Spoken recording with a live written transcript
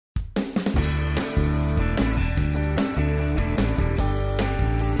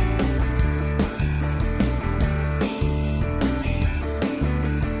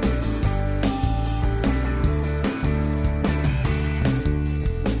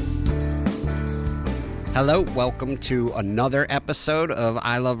Hello, welcome to another episode of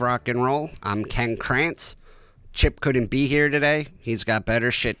I Love Rock and Roll. I'm Ken Krantz. Chip couldn't be here today. He's got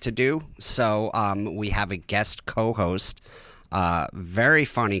better shit to do. So we have a guest co-host, very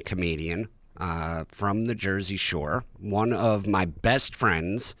funny comedian from the Jersey Shore, one of my best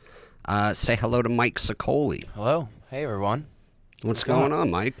friends. Say hello to Mike Sicoli. Hello. Hey, everyone. What's going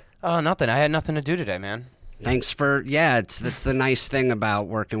on, Mike? Oh, nothing. I had nothing to do today, man. Thanks for, that's the nice thing about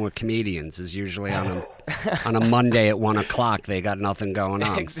working with comedians is usually on a Monday at 1 o'clock, they got nothing going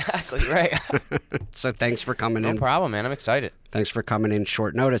on. Exactly, right. So thanks for coming in. No problem, man. I'm excited. Thanks for coming in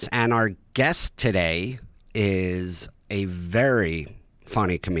short notice. And our guest today is a very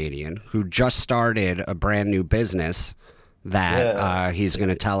funny comedian who just started a brand new business that he's going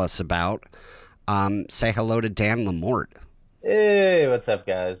to tell us about. Say hello to Dan Lamort. Hey, what's up,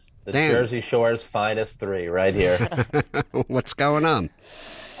 guys? The Dan. Jersey Shore's finest three right here. What's going on?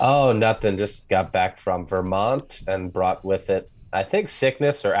 Oh, nothing. Just got back from Vermont and brought with it, I think,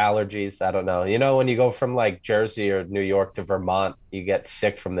 sickness or allergies. I don't know. You know, when you go from like Jersey or New York to Vermont, you get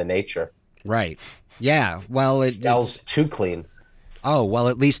sick from the nature. Right. Yeah. Well, it smells too clean. Oh, well,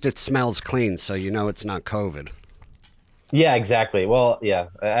 at least it smells clean, so you know it's not COVID. Yeah, exactly. Well, yeah,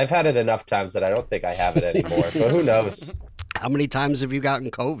 I've had it enough times that I don't think I have it anymore, but who knows? How many times have you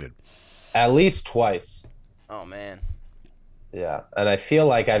gotten COVID? At least twice. Oh, man. Yeah, and I feel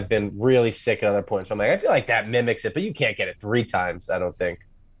like I've been really sick at other points. So I'm like, I feel like that mimics it, but you can't get it 3 times, I don't think.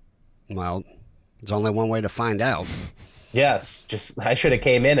 Well, there's only one way to find out. Yes, just I should have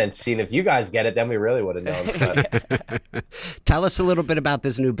came in and seen if you guys get it, then we really would have known. But Tell us a little bit about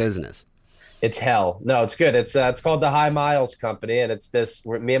this new business. it's hell. No, it's good. It's called the High Miles Company, and it's this.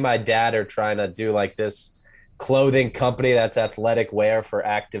 Me and my dad are trying to do like this clothing company that's athletic wear for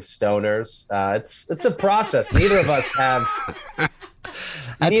active stoners. It's a process. Neither of us have.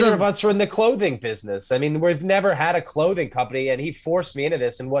 Neither of us are in the clothing business. I mean, we've never had a clothing company, and he forced me into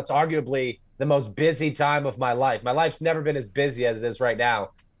this in what's arguably the most busy time of my life. My life's never been as busy as it is right now.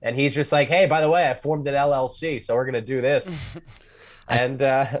 And he's just like, hey, by the way, I formed an LLC, so we're going to do this. And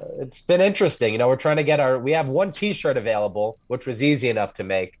it's been interesting. You know, we're trying to get we have one T-shirt available, which was easy enough to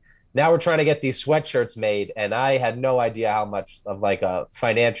make. Now we're trying to get these sweatshirts made. And I had no idea how much of like a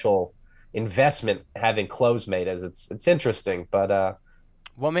financial investment having clothes made is. It's interesting, but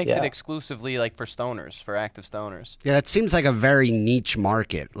What makes it exclusively like for stoners, for active stoners? Yeah, it seems like a very niche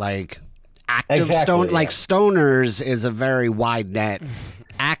market. Like active Exactly, stoners is a very wide net.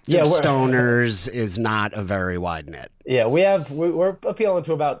 Active Yeah, stoners is not a very wide net. yeah, we're appealing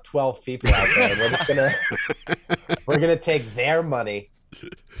to about 12 people out there. We're just we're gonna take their money.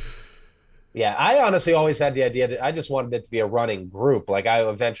 Yeah, I honestly always had the idea that I just wanted it to be a running group. Like I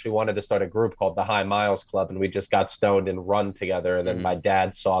eventually wanted to start a group called the High Miles Club, and we just got stoned and run together. And then my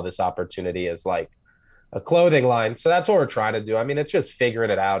dad saw this opportunity as like a clothing line, so that's what we're trying to do. I mean, it's just figuring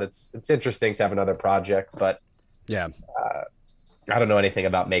it out. It's interesting to have another project, but Yeah. I don't know anything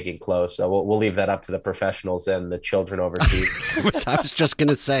about making clothes, so we'll leave that up to the professionals and the children overseas. I was just going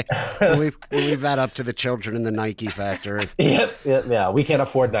to say, we'll leave that up to the children in the Nike factory. Yeah, we can't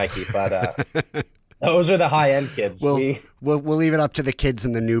afford Nike, but those are the high-end kids. We'll leave it up to the kids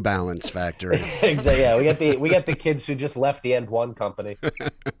in the New Balance factory. Exactly. Yeah, we get the kids who just left the End One company.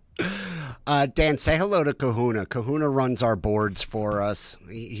 Dan, say hello to Kahuna. Kahuna runs our boards for us.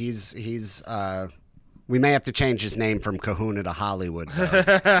 He's we may have to change his name from Kahuna to Hollywood,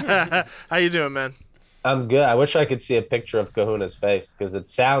 though. How you doing, man? I'm good. I wish I could see a picture of Kahuna's face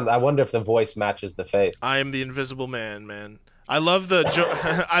because I wonder if the voice matches the face. I am the Invisible Man. I love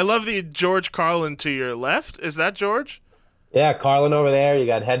the I love the George Carlin to your left. Is that George? Yeah, Carlin over there. You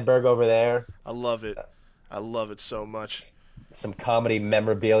got Hedberg over there. I love it. I love it so much. Some comedy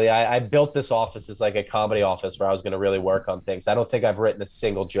memorabilia. I built this office as like a comedy office where I was going to really work on things. I don't think I've written a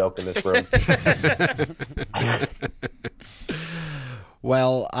single joke in this room.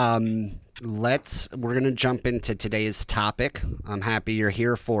 Well, we're going to jump into today's topic. I'm happy you're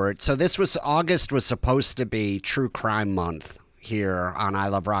here for it. So August was supposed to be True Crime Month here on I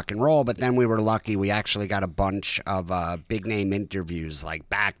Love Rock and Roll, but then we were lucky. We actually got a bunch of big name interviews like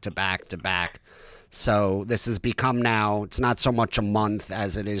back to back to back. So this has become now, it's not so much a month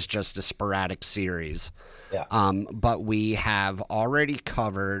as it is just a sporadic series. Yeah. But we have already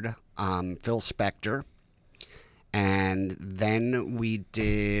covered Phil Spector. And then we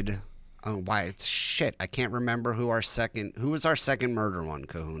did, I can't remember who was our second murder one,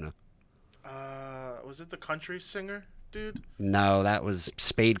 Kahuna? Was it the country singer dude? No, that was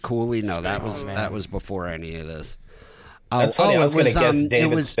Spade Cooley. No, that was before any of this. That's funny. I was going to guess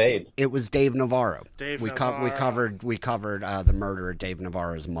David Spade. It was Dave Navarro. Navarro. We covered the murder of Dave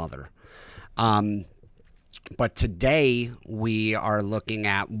Navarro's mother. But today we are looking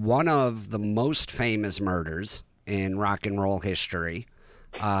at one of the most famous murders in rock and roll history.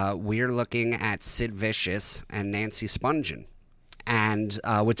 We are looking at Sid Vicious and Nancy Spungen. And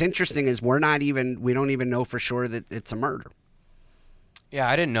what's interesting is we don't even know for sure that it's a murder. Yeah,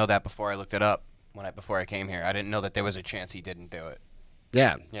 I didn't know that before I looked it up before I came here. I didn't know that there was a chance he didn't do it.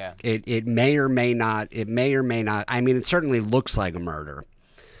 Yeah. Yeah. It may or may not. It may or may not. I mean, it certainly looks like a murder.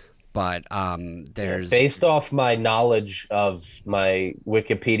 But there's... Based off my knowledge of my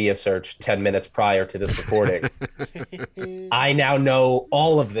Wikipedia search 10 minutes prior to this recording, I now know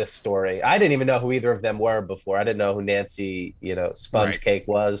all of this story. I didn't even know who either of them were before. I didn't know who Nancy, Sponge Right. Cake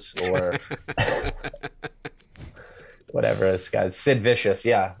was, or whatever this guy, Sid Vicious.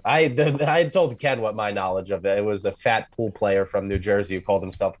 Yeah, I told Ken what my knowledge of it. It was a fat pool player from New Jersey who called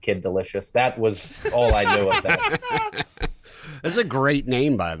himself Kid Delicious. That was all I knew of that. That's a great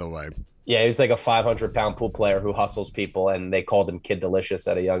name, by the way. Yeah, he's like a 500-pound pool player who hustles people, and they called him Kid Delicious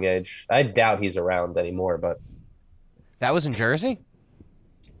at a young age. I doubt he's around anymore, but That was in Jersey?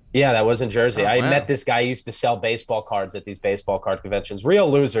 yeah, that was in Jersey. Oh, I wow. met this guy who used to sell baseball cards at these baseball card conventions. Real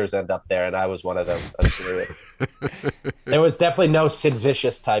losers end up there, and I was one of them. There was definitely no Sid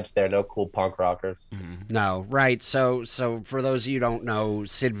Vicious types there, no cool punk rockers. No, right. So for those of you who don't know,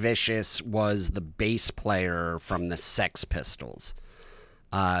 Sid Vicious was the bass player from the Sex Pistols.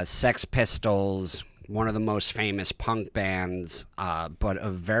 Sex Pistols, one of the most famous punk bands, but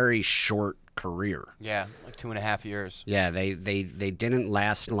a very short career. Yeah, like 2.5 years. Yeah, they didn't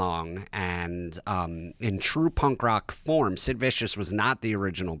last long, and in true punk rock form, Sid Vicious was not the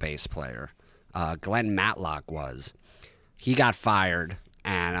original bass player. Glenn Matlock was. He got fired,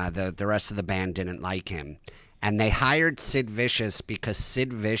 and the rest of the band didn't like him. And they hired Sid Vicious because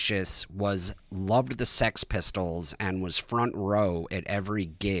Sid Vicious loved the Sex Pistols and was front row at every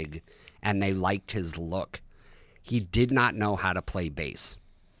gig, and they liked his look. He did not know how to play bass.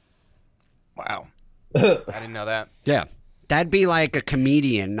 Wow. I didn't know that. Yeah. That'd be like a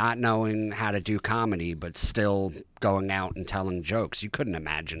comedian not knowing how to do comedy, but still going out and telling jokes. You couldn't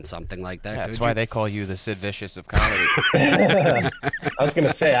imagine something like that. Yeah, that's could why you? they call you the Sid Vicious of comedy. I was going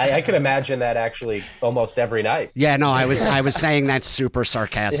to say, I could imagine that actually almost every night. Yeah, no, I was saying that super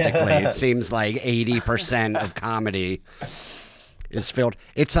sarcastically. Yeah. It seems like 80% of comedy is filled.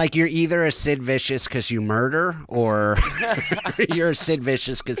 It's like you're either a Sid Vicious because you murder, or you're a Sid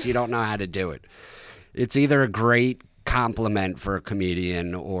Vicious because you don't know how to do it. It's either a great compliment for a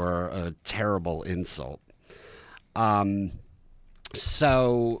comedian or a terrible insult.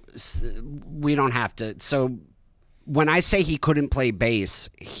 So we don't have to. So when I say he couldn't play bass,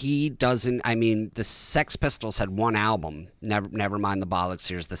 he doesn't. I mean, the Sex Pistols had one album. Never mind the bollocks.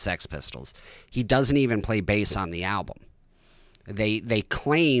 Here's the Sex Pistols. He doesn't even play bass on the album. They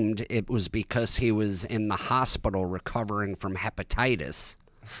claimed it was because he was in the hospital recovering from hepatitis.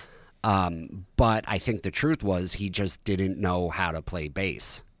 But I think the truth was he just didn't know how to play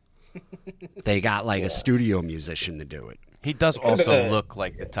bass. They got like a studio musician to do it. He does also look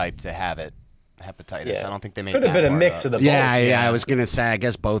like the type to have it, hepatitis. Yeah. I don't think they made Could have that been a part mix up. of the both. Yeah, I was gonna say. I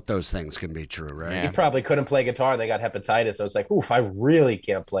guess both those things can be true, right? Yeah. He probably couldn't play guitar and they got hepatitis. I was like, oof, I really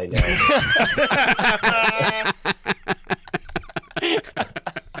can't play now.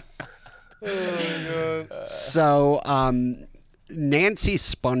 So, Nancy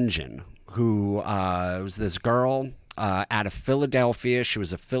Spungen, who was this girl out of Philadelphia. She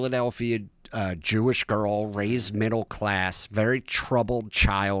was a Philadelphia Jewish girl, raised middle class, very troubled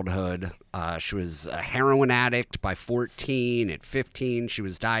childhood. She was a heroin addict by 14. At 15, she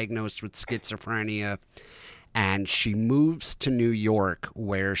was diagnosed with schizophrenia. And she moves to New York,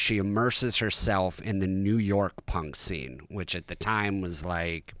 where she immerses herself in the New York punk scene, which at the time was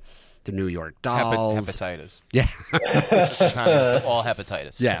like the New York Dolls. Hepatitis. Yeah. At the time, it was all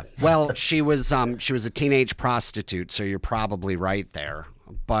hepatitis. Yeah. Well, she was a teenage prostitute, so you're probably right there.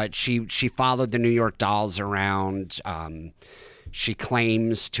 But she followed the New York Dolls around. She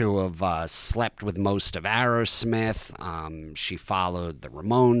claims to have slept with most of Aerosmith. She followed the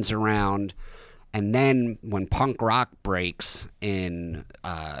Ramones around. And then when punk rock breaks in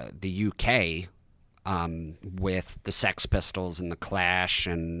the UK, with the Sex Pistols and the Clash,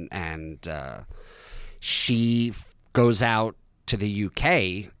 and she goes out to the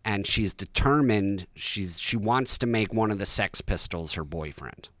UK, and she's determined. She wants to make one of the Sex Pistols her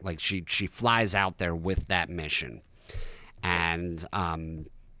boyfriend. Like she flies out there with that mission, and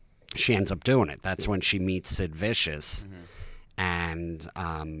she ends up doing it. That's when she meets Sid Vicious, and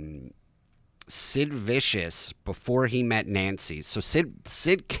Sid Vicious, before he met Nancy, so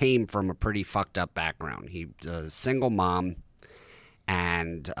Sid came from a pretty fucked up background. He was a single mom, and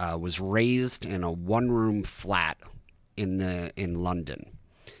and was raised in a one-room flat in London.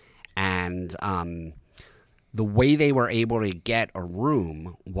 And the way they were able to get a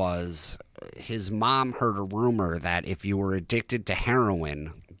room was his mom heard a rumor that if you were addicted to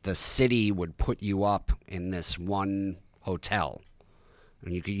heroin, the city would put you up in this one hotel.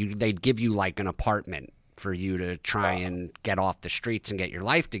 And they'd give you like an apartment for you to try and get off the streets and get your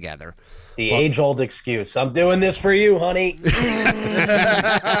life together. The age-old excuse. I'm doing this for you, honey.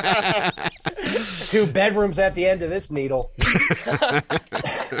 2 bedrooms at the end of this needle.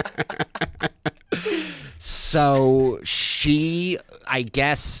 So she, I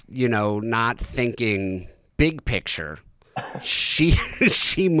guess, not thinking big picture,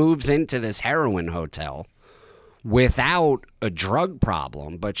 she moves into this heroin hotel without a drug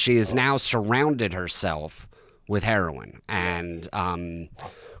problem, but she has now surrounded herself with heroin and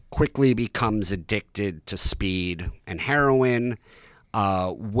quickly becomes addicted to speed and heroin,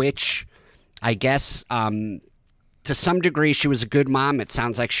 which I guess to some degree she was a good mom. It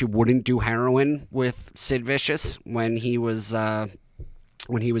sounds like she wouldn't do heroin with Sid Vicious when he was a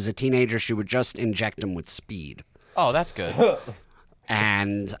teenager. She would just inject him with speed. Oh, that's good.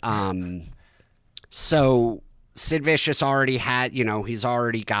 And so Sid Vicious already had, he's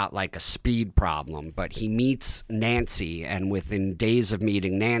already got like a speed problem, but he meets Nancy, and within days of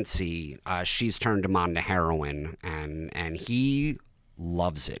meeting Nancy, she's turned him on to heroin, and he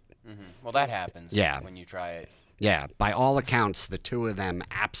loves it. Mm-hmm. Well, that happens when you try it. Yeah, by all accounts, the two of them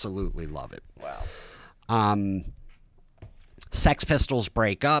absolutely love it. Wow. Sex Pistols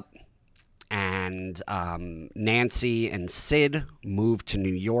break up, and Nancy and Sid move to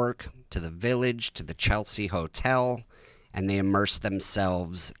New York, to the Village, to the Chelsea Hotel, and they immerse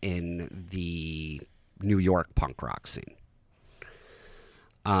themselves in the New York punk rock scene.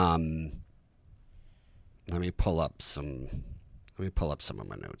 Let me pull up some of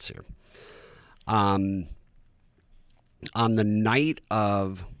my notes here. On the night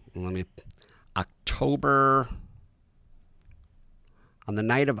of October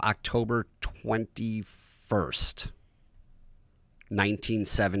 21st,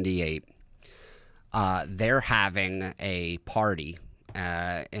 1978, they're having a party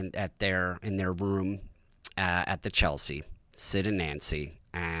in their room at the Chelsea, Sid and Nancy,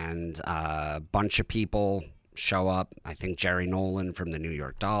 and a bunch of people show up. I think Jerry Nolan from the New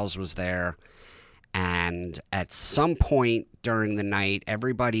York Dolls was there. And at some point during the night,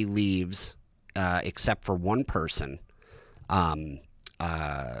 everybody leaves except for one person.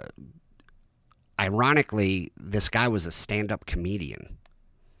 Ironically, this guy was a stand-up comedian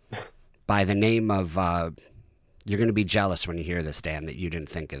by the name of, you're going to be jealous when you hear this, Dan, that you didn't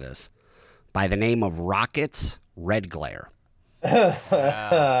think of this, by the name of Rockets Red Glare.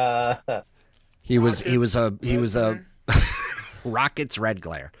 He was a Rockets Red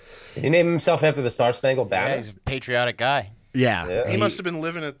Glare. Did he name himself after the Star Spangled Banner? Yeah, he's a patriotic guy. Yeah. He must have been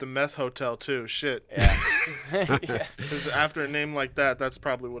living at the meth hotel too. Shit. Yeah. Because after a name like that, that's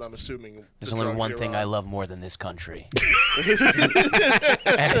probably what I'm assuming. There's only one thing I love more than this country. And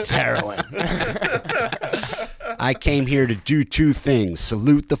it's heroin. I came here to do two things: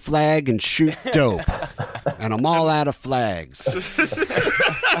 salute the flag and shoot dope. And I'm all out of flags.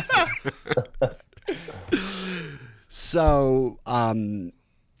 So,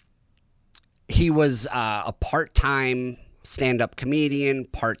 he was a part-time stand-up comedian,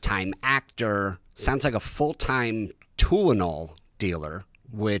 part-time actor, sounds like a full-time Tylenol dealer,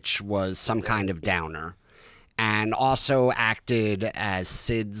 which was some kind of downer, and also acted as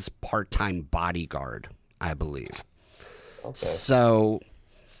Sid's part-time bodyguard, I believe. Okay. So,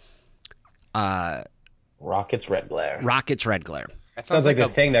 Rockets Red Glare. Rockets Red Glare. That Sounds like the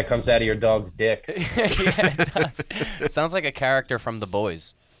thing that comes out of your dog's dick. Yeah, it does. It sounds like a character from The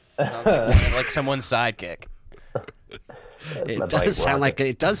Boys. Sounds like someone's sidekick. It does sound like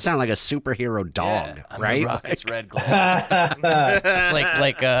a superhero dog, yeah, I'm right? the Rockets Red Glare. It's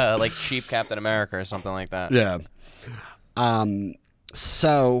like cheap Captain America or something like that. Yeah.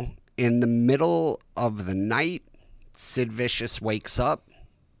 So in the middle of the night, Sid Vicious wakes up,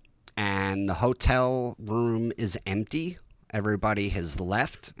 and the hotel room is empty. Everybody has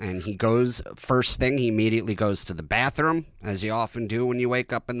left, and he immediately goes to the bathroom, as you often do when you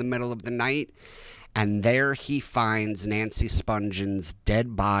wake up in the middle of the night. And there he finds Nancy Spungen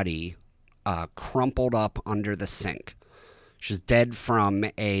dead body crumpled up under the sink. She's dead from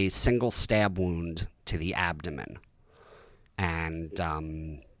a single stab wound to the abdomen. And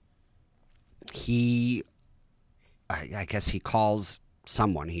I guess he calls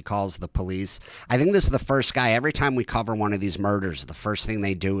someone. He calls the police. I think this is the first guy. Every time we cover one of these murders, the first thing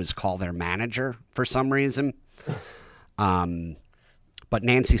they do is call their manager for some reason. but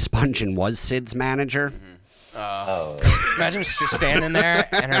Nancy Spungen was Sid's manager. Imagine just standing there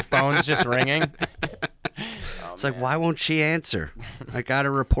and her phone's just ringing. It's like, why won't she answer? I got to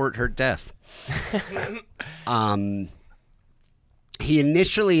report her death. He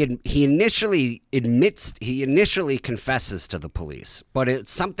initially confesses to the police, but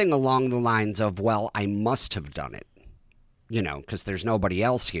it's something along the lines of, well, I must have done it, because there's nobody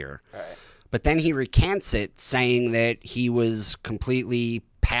else here. Right. But then he recants it, saying that he was completely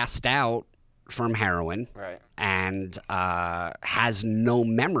passed out from heroin, Right. and has no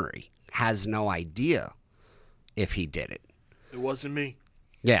memory, has no idea if he did it. It wasn't me.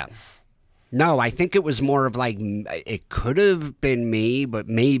 Yeah. No, I think it was more of like, it could have been me, but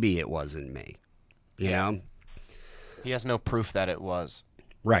maybe it wasn't me. You know? He has no proof that it was.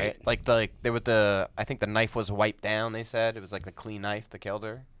 Right. Like I think the knife was wiped down, they said. It was like the clean knife that killed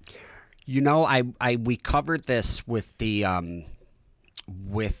her. We covered this with the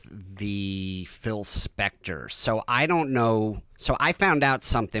Phil Spector. So I don't know. So I found out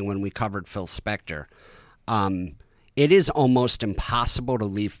something when we covered Phil Spector. It is almost impossible to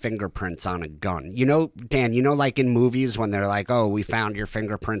leave fingerprints on a gun. Dan, like in movies when they're like, oh, we found your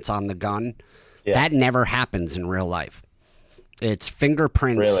fingerprints on the gun. Yeah. That never happens in real life. It's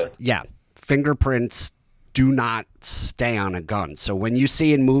fingerprints. Really? Yeah. Fingerprints do not stay on a gun. So when you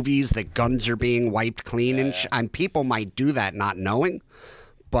see in movies that guns are being wiped clean and people might do that not knowing,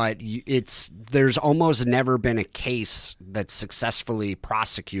 but there's almost never been a case that's successfully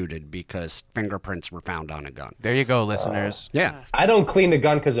prosecuted because fingerprints were found on a gun. There you go, listeners. Yeah. I don't clean the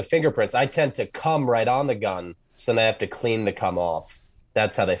gun because of fingerprints. I tend to cum right on the gun, so then I have to clean the cum off.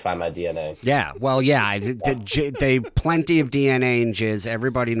 That's how they find my DNA. Yeah. Well, yeah. They plenty of DNA in jizz.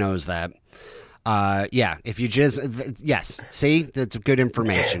 Everybody knows that. Yeah. If you jizz, yes. See, that's good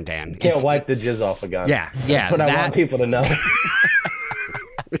information, Dan. Can't wipe the jizz off a gun. Yeah. That's what I want people to know.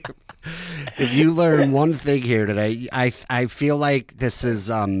 If you learn one thing here today, I feel like this is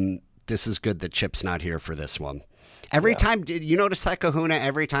good that Chip's not here for this one. Every time, did you notice that, Kahuna?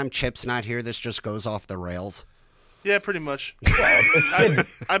 Every time Chip's not here, this just goes off the rails. Yeah, pretty much.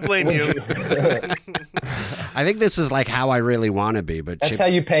 I blame you. I think this is like how I really want to be, but that's how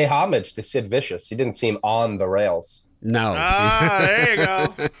you pay homage to Sid Vicious. He didn't seem on the rails. No. There you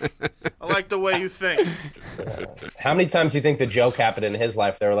go. I like the way you think. How many times do you think the joke happened in his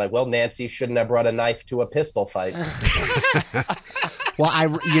life? They were like, well, Nancy shouldn't have brought a knife to a pistol fight. Well,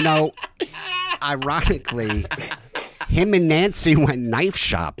 ironically, him and Nancy went knife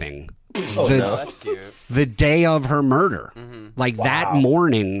shopping. That's cute. The day of her murder. Mm-hmm. That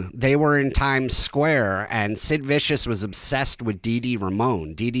morning, they were in Times Square, and Sid Vicious was obsessed with Dee Dee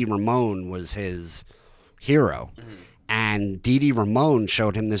Ramone. Dee Dee Ramone was his hero. Mm-hmm. And Dee Dee Ramone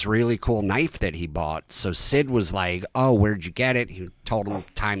showed him this really cool knife that he bought. So Sid was like, oh, where'd you get it? He told him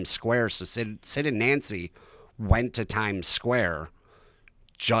Times Square. So Sid and Nancy went to Times Square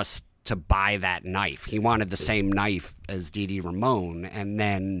just to buy that knife. He wanted the same knife as Dee Dee Ramone. And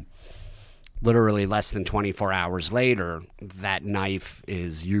then literally less than 24 hours later, that knife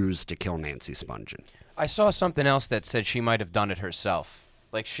is used to kill Nancy Spungen. I saw something else that said she might have done it herself.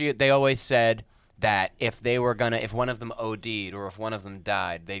 They always said that if one of them OD'd or if one of them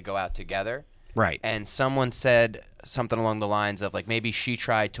died, they'd go out together. Right. And someone said something along the lines of maybe she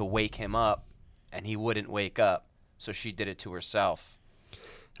tried to wake him up and he wouldn't wake up, so she did it to herself.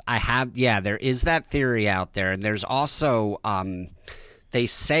 There is that theory out there, and there's also they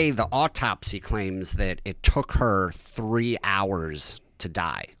say the autopsy claims that it took her 3 hours to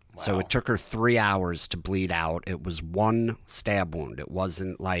die. Wow. So it took her 3 hours to bleed out. It was one stab wound. It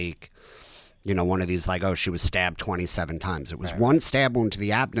wasn't one of these she was stabbed 27 times. It was one stab wound to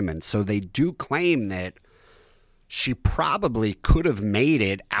the abdomen. So they do claim that she probably could have made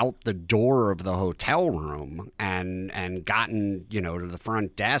it out the door of the hotel room and gotten, to the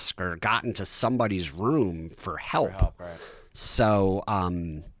front desk or gotten to somebody's room for help. Right. So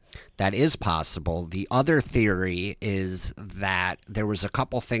that is possible. The other theory is that there was a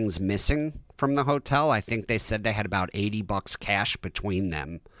couple things missing from the hotel. I think they said they had about $80 cash between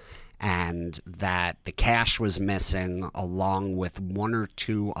them, and that the cash was missing along with one or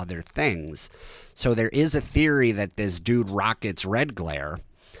two other things. So there is a theory that this dude Rockets Red Glare,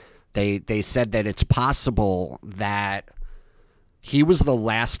 they said that it's possible that he was the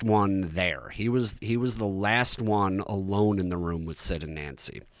last one there. He was the last one alone in the room with Sid and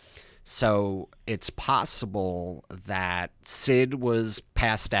Nancy. So it's possible that Sid was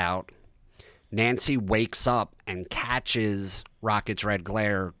passed out. Nancy wakes up and catches Rockets Red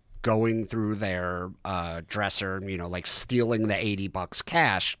Glare going through their dresser, stealing the $80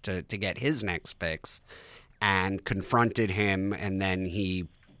 cash to get his next fix. and confronted him, and then he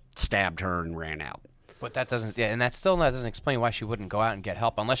stabbed her and ran out. But that doesn't, yeah, and that still doesn't explain why she wouldn't go out and get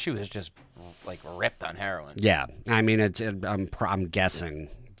help unless she was just like ripped on heroin. Yeah, I mean, I'm guessing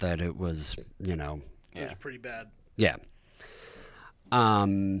that it was, It was pretty bad. Yeah.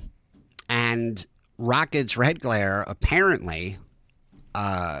 And Rockets Red Glare apparently,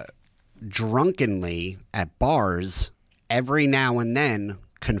 drunkenly at bars every now and then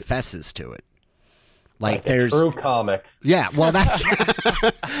confesses to it. Like there's a true comic. Yeah, well, that's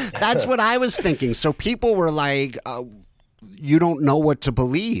that's what I was thinking. So people were like, "You don't know what to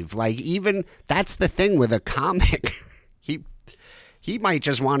believe." Like even that's the thing with a comic. He might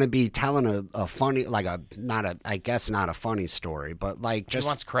just want to be telling a funny, like I guess not a funny story, but like just He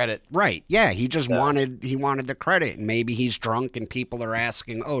wants credit. Right? Yeah, he just wanted the credit, and maybe he's drunk and people are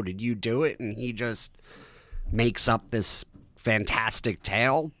asking, "Oh, did you do it?" And he just makes up this fantastic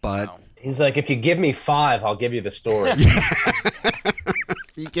tale, but. Wow. He's like, if you give me 5, I'll give you the story.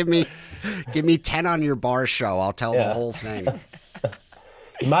 You give me 10 on your bar show, I'll tell the whole thing.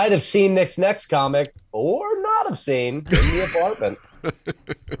 You might have seen this next comic or not have seen in the apartment.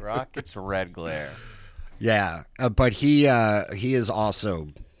 Rockets Red Glare. Yeah, but he is also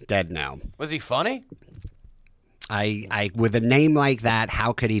dead now. Was he funny? I with a name like that,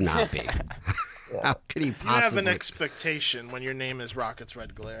 how could he not be? How could he You have possibly? an expectation when your name is Rockets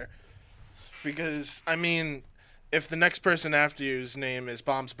Red Glare. Because, I mean, if the next person after you's name is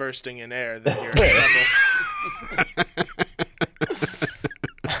Bombs Bursting in Air, then you're in trouble.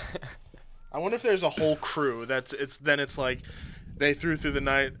 I wonder if there's a whole crew it's like they threw through the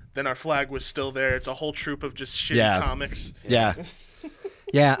night, then our flag was still there. It's a whole troop of just shitty comics. Yeah.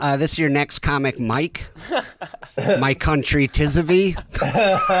 Yeah, this is your next comic, Mike. My Country Tisavy.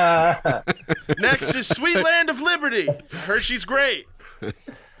 Next is Sweet Land of Liberty. Heard she's great.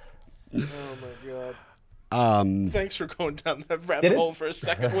 Oh my god. Thanks for going down that rabbit hole for a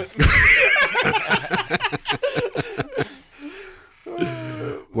second with me.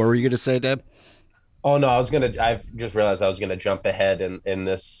 What were you going to say, Deb? Oh no, I've just realized I was gonna jump ahead in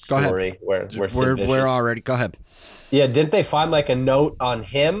this story where We're already. Go ahead. Yeah, didn't they find like a note on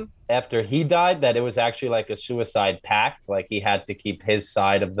him after he died that it was actually like a suicide pact, like he had to keep his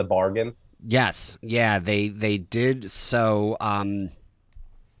side of the bargain? Yes. Yeah, they did. So,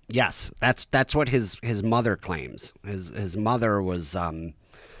 yes, that's what his mother claims. His mother was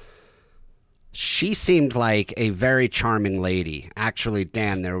she seemed like a very charming lady. Actually,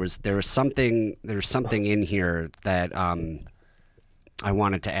 Dan, there was something in here that I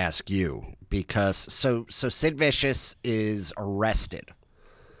wanted to ask you, because so Sid Vicious is arrested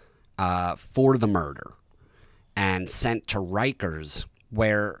for the murder and sent to Rikers,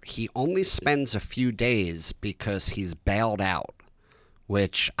 where he only spends a few days because he's bailed out,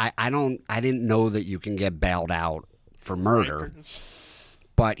 which I didn't know that you can get bailed out for murder.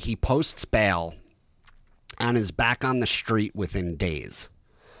 But he posts bail and is back on the street within days.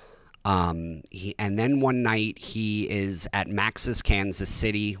 And then one night he is at Max's Kansas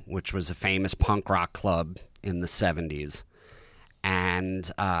City, which was a famous punk rock club in the 70s.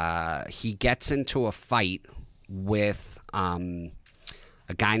 And he gets into a fight with a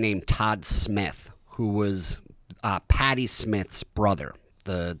guy named Todd Smith, who was Patti Smith's brother,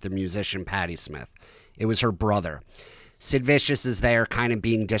 the musician Patti Smith. It was her brother. Sid Vicious is there kind of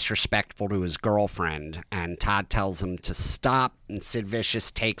being disrespectful to his girlfriend, and Todd tells him to stop, and Sid Vicious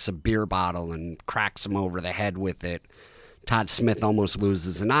takes a beer bottle and cracks him over the head with it. Todd Smith almost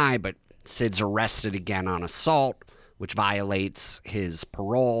loses an eye, but Sid's arrested again on assault, which violates his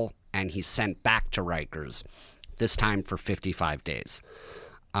parole, and he's sent back to Rikers, this time for 55 days.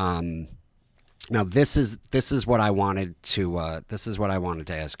 Now this is what I wanted to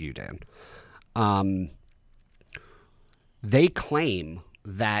ask you, Dan. They claim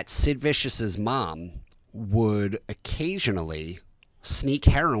that Sid Vicious's mom would occasionally sneak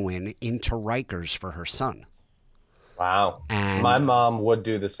heroin into Rikers for her son. Wow. And my mom would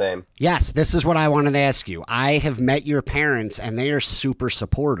do the same. Yes, this is what I wanted to ask you. I have met your parents, and they are super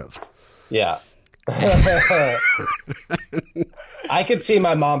supportive. Yeah. I could see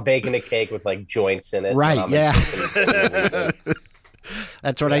my mom baking a cake with like joints in it. Right, yeah.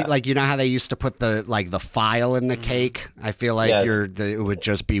 That's what I like. You know how they used to put the file in the cake? I feel like it would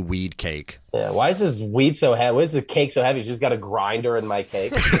just be weed cake. Yeah. Why is this weed so heavy? Why is the cake so heavy? You just got a grinder in my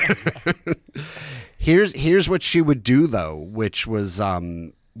cake. Here's what she would do though, which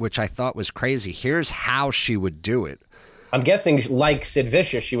I thought was crazy. Here's how she would do it. I'm guessing, like Sid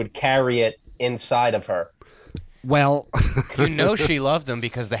Vicious, she would carry it inside of her. Well, she loved him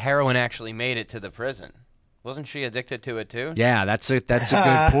because the heroin actually made it to the prison. Wasn't she addicted to it too? Yeah, that's a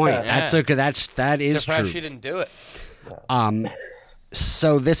good point. Yeah. That is Surprised true. she didn't do it.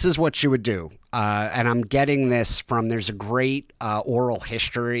 So this is what she would do, and I'm getting this from. There's a great oral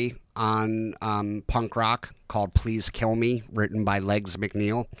history on punk rock called "Please Kill Me," written by Legs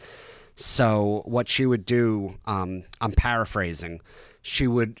McNeil. So what she would do, I'm paraphrasing. She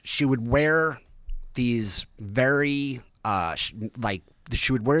would wear these very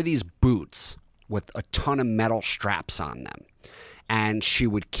she would wear these boots with a ton of metal straps on them, and she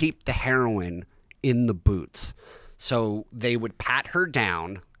would keep the heroin in the boots. So they would pat her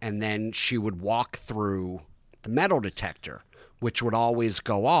down, and then she would walk through the metal detector, which would always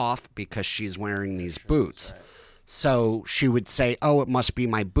go off because she's wearing these boots. So she would say, "Oh, it must be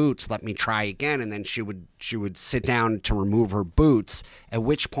my boots. Let me try again." And then she would sit down to remove her boots, at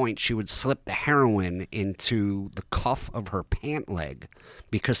which point she would slip the heroin into the cuff of her pant leg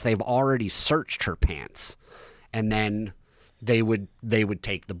because they've already searched her pants. And then they would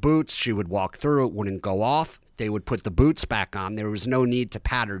take the boots, she would walk through, it wouldn't go off. They would put the boots back on. There was no need to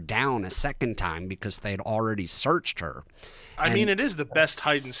pat her down a second time because they had already searced her. I mean, it is the best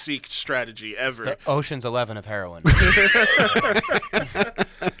hide and seek strategy ever. The Ocean's 11 of heroin.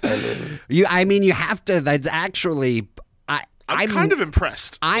 You have to. That's actually. I'm kind of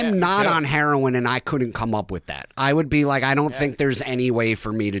impressed. I'm not on heroin, and I couldn't come up with that. I would be like, I don't think there's any way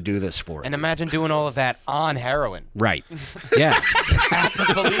for me to do this for And you. imagine doing all of that on heroin Right. Yeah. at the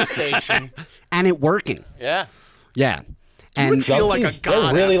police station. And it working. Yeah. Yeah. would And feel like a Junkies, god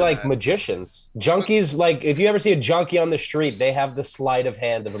they're really after like that. magicians. Junkies, like if you ever see a junkie on the street, they have the sleight of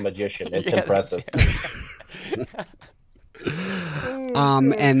hand of a magician. It's Yeah, impressive.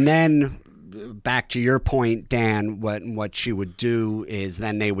 and then back to your point, Dan, what she would do is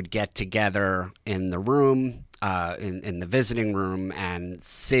then they would get together in the room, in the visiting room, and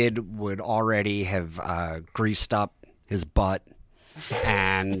Sid would already have greased up his butt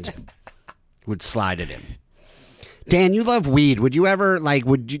and would slide it in. Dan, you love weed. Would you ever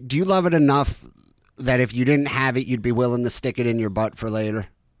do you love it enough that if you didn't have it, you'd be willing to stick it in your butt for later?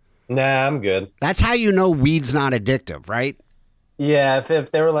 Nah, I'm good. That's how you know weed's not addictive, right? Yeah,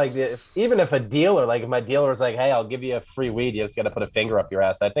 if they were like, even if a dealer, like if my dealer was like, hey, I'll give you a free weed, you just got to put a finger up your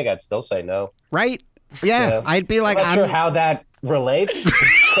ass, I think I'd still say no. Right? Yeah, Yeah. I'd be like, I'm not sure how that relates.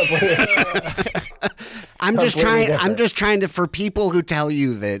 I'm just completely trying. I'm different. just trying to, for people who tell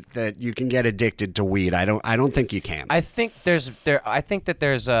you that you can get addicted to weed. I don't think you can. I think that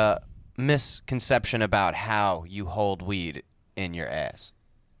there's a misconception about how you hold weed in your ass.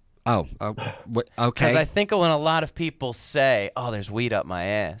 Okay. Because I think when a lot of people say, "Oh, there's weed up my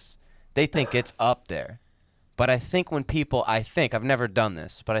ass," they think it's up there. But I think I've never done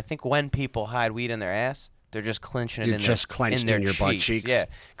this, but I think when people hide weed in their ass, they're just clenching it You're in just their, clenched their in your butt cheeks? Yeah.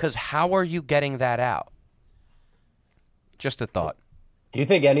 Because how are you getting that out? Just a thought. Do you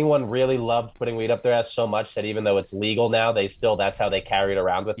think anyone really loved putting weed up their ass so much that even though it's legal now, that's how they carry it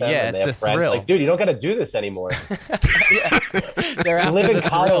around with them? Yeah, and they it's have the friends thrill. like, dude, you don't got to do this anymore. They're I after live in the thrill.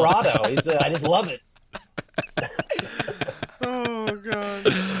 Colorado. I just love it. Oh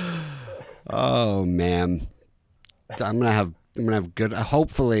god. Oh man, I'm gonna have good.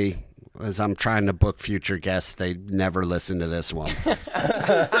 Hopefully, as I'm trying to book future guests, they never listen to this one.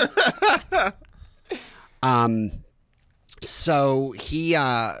 So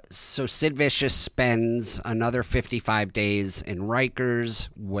Sid Vicious spends another 55 days in Rikers,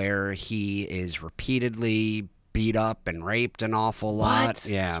 where he is repeatedly beat up and raped an awful lot. What?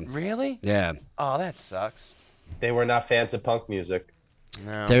 Yeah, Really? yeah. Oh, that sucks. They were not fans of punk music.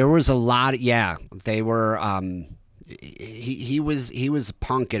 No. There was a lot. Yeah, they were. He was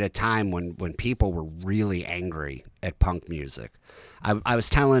punk at a time when people were really angry at punk music. I was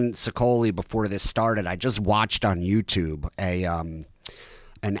telling Sicoli before this started, I just watched on YouTube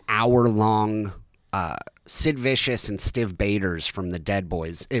an hour-long Sid Vicious and Stiv Bators from the Dead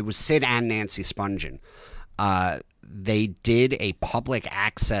Boys. It was Sid and Nancy Spungen. They did a public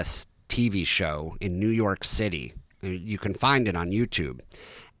access TV show in New York City. You can find it on YouTube.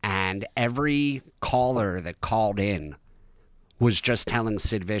 And every caller that called in was just telling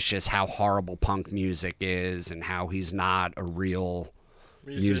Sid Vicious how horrible punk music is and how he's not a real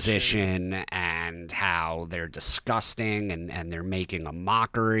musician and how they're disgusting and they're making a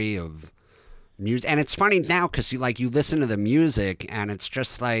mockery of music. And it's funny now because you listen to the music and it's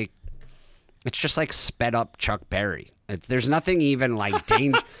just like sped up Chuck Berry. There's nothing even like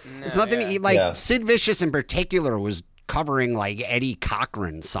danger. There's nothing Yeah. Sid Vicious in particular was covering like Eddie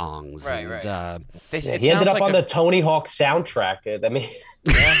Cochran songs. Right, and, right. He ended up on the Tony Hawk soundtrack. I mean,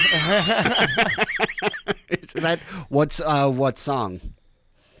 What song?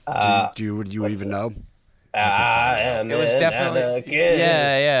 Do you even know? I am It was definitely anarchist.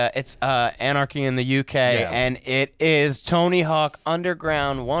 yeah. It's Anarchy in the UK, and it is Tony Hawk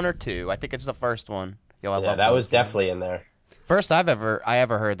Underground 1 or 2. I think it's the first one. Yo, I Yeah, love that those was games. definitely in there. First I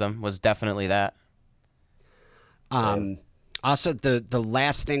ever heard them was definitely that. Also, the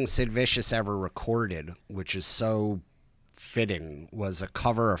last thing Sid Vicious ever recorded, which is so fitting, was a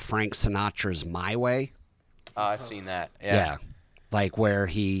cover of Frank Sinatra's "My Way." Oh, I've seen that. Yeah, like where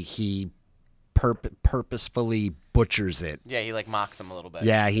he purposefully butchers it. Yeah, he like mocks him a little bit.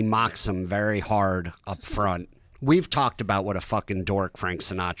 Yeah, he mocks him very hard up front. We've talked about what a fucking dork Frank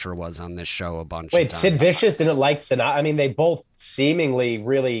Sinatra was on this show a bunch of Wait, times. Sid Vicious didn't like Sinatra. I mean, they both seemingly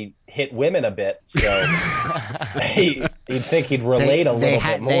really hit women a bit, so you'd think he'd relate a little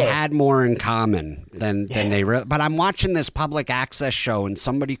bit more. They had more in common than they really. But I'm watching this public access show, and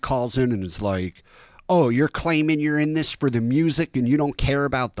somebody calls in and is like, "Oh, you're claiming you're in this for the music, and you don't care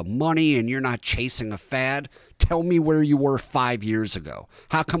about the money, and you're not chasing a fad. Tell me where you were 5 years ago.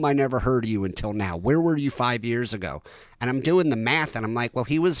 How come I never heard of you until now? Where were you 5 years ago?" And I'm doing the math, and I'm like, "Well,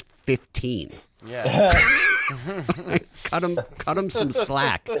 he was 15. Yeah. Cut him some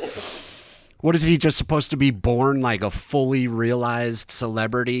slack." What is he just supposed to be born like a fully realized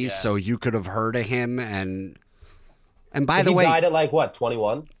celebrity so you could have heard of him? And by the way, he died at like what,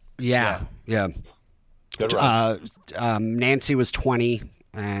 21? yeah. Good run. Nancy was 20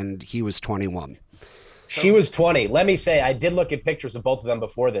 and he was 21. She was 20. Let me say, I did look at pictures of both of them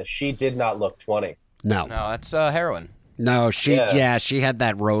before this. She did not look 20. No, No, that's heroin. she had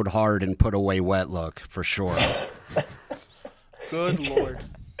that rode hard and put away wet look for sure. Good lord.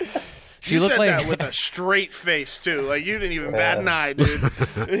 She You looked said like that with a straight face too. Like you didn't even bat an eye, dude.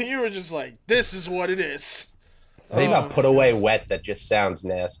 You were just like, "This is what it is." Something about put away wet that just sounds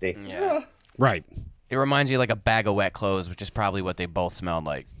nasty. yeah. Right. It reminds you like a bag of wet clothes, which is probably what they both smelled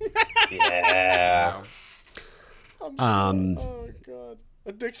like. Yeah. Oh god,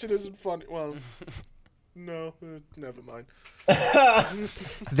 addiction isn't funny. Well, no, never mind.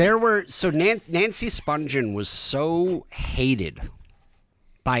 There were Nancy Spungen was so hated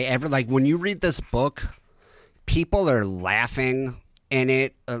by like when you read this book, people are laughing in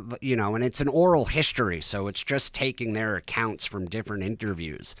it, and it's an oral history, so it's just taking their accounts from different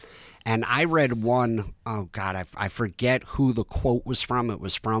interviews. And I read one, oh God, I forget who the quote was from. It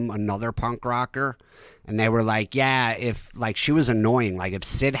was from another punk rocker. And they were like, yeah, if like she was annoying, like if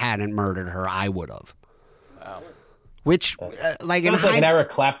Sid hadn't murdered her, I would have. Wow. Which, like, Sounds like an Eric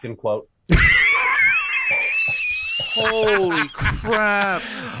Clapton quote. Holy crap!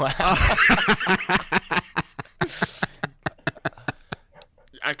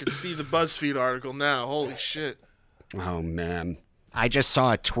 I could see the BuzzFeed article now. Holy shit! Oh man, I just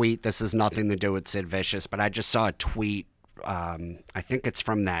saw a tweet. This has nothing to do with Sid Vicious, but I just saw a tweet. I think it's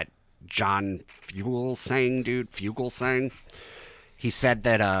from that John Fugelsang. He said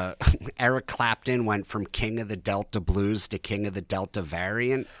that Eric Clapton went from King of the Delta Blues to King of the Delta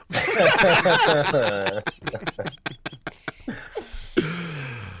Variant.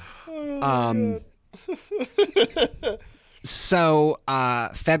 So,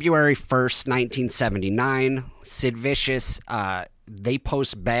 February 1st, 1979, Sid Vicious, they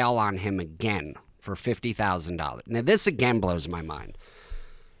post bail on him again for $50,000. Now, this again blows my mind.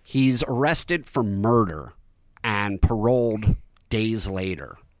 He's arrested for murder and paroled days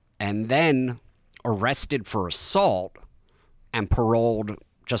later, and then arrested for assault and paroled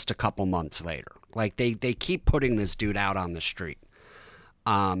just a couple months later. Like, they keep putting this dude out on the street.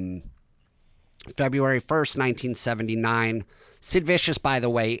 February 1st, 1979. Sid Vicious, by the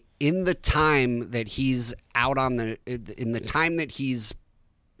way, in the time that he's out on in the time that he's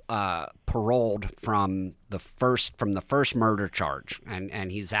paroled from the first murder charge,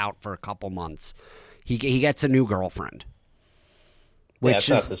 and he's out for a couple months, he gets a new girlfriend. Which that's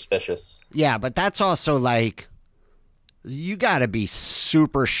not suspicious. Yeah, but that's also like, you got to be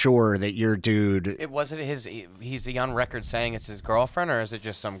super sure that your dude. It wasn't his. He's on record saying it's his girlfriend, or is it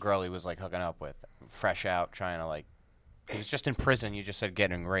just some girl he was like hooking up with, fresh out, trying to like. He was just in prison. You just said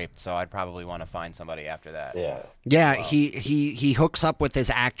getting raped, so I'd probably want to find somebody after that. Yeah. Yeah, wow. He hooks up with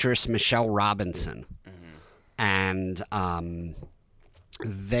his actress Michelle Robinson, and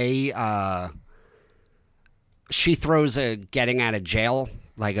she throws a getting out of jail.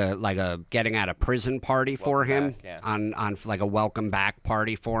 Like a getting out of prison party for him on like a welcome back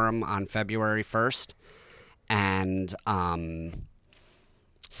party for him on February 1st. And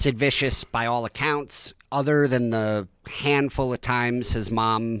Sid Vicious, by all accounts, other than the handful of times his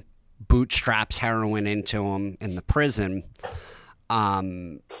mom bootstraps heroin into him in the prison,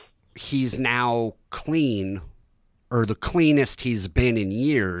 he's now clean, or the cleanest he's been in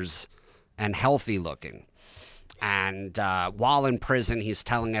years, and healthy looking. And while in prison, he's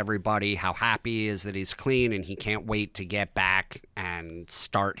telling everybody how happy he is that he's clean, and he can't wait to get back and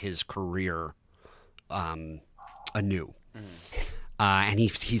start his career anew. And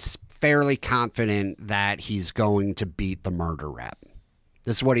he's fairly confident that he's going to beat the murder rap.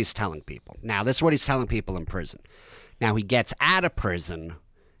 This is what he's telling people. Now, this is what he's telling people in prison. Now, he gets out of prison,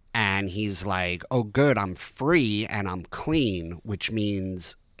 and he's like, oh, good, I'm free and I'm clean, which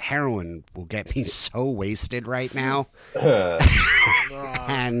means heroin will get me so wasted right now.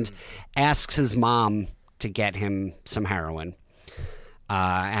 And asks his mom to get him some heroin.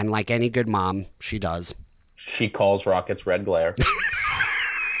 And like any good mom, she does. She calls Rocket's Red Glare.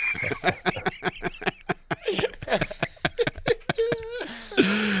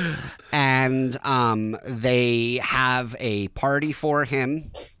 And they have a party for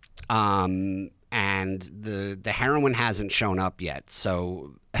him. And the heroin hasn't shown up yet.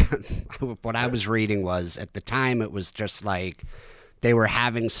 So what I was reading was, at the time, it was just like they were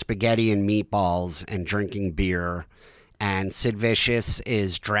having spaghetti and meatballs and drinking beer. And Sid Vicious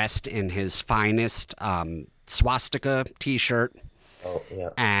is dressed in his finest swastika T-shirt. Oh, yeah.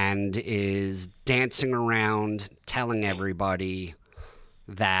 And is dancing around telling everybody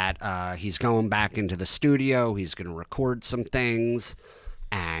that he's going back into the studio. He's going to record some things.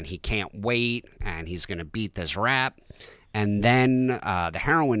 And he can't wait, and he's going to beat this rap. And then the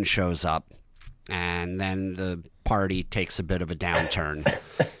heroin shows up, and then the party takes a bit of a downturn.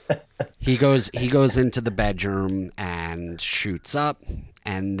 He goes into the bedroom and shoots up,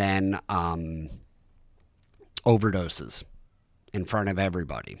 and then overdoses in front of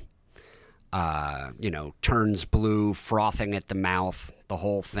everybody. Turns blue, frothing at the mouth, the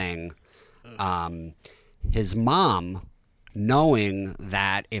whole thing. His mom, knowing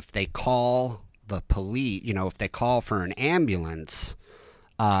that if they call the police, if they call for an ambulance,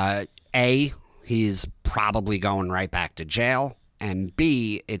 he's probably going right back to jail, and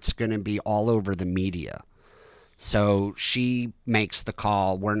B, it's going to be all over the media. So she makes the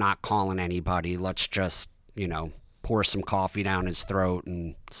call, we're not calling anybody, let's just, pour some coffee down his throat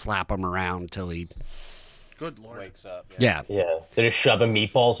and slap him around until he... Good Lord. Wakes up. Yeah. Yeah. They're just shoving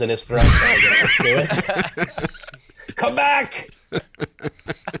meatballs in his throat. Come back!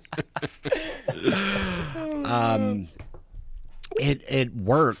 It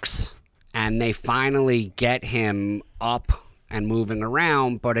works, and they finally get him up and moving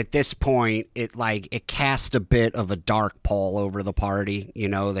around, but at this point, it cast a bit of a dark pall over the party.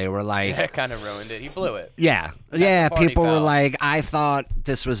 They were like... That kind of ruined it. He blew it. Yeah. People were like, I thought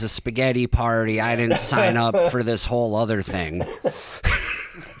this was a spaghetti party. I didn't sign up for this whole other thing.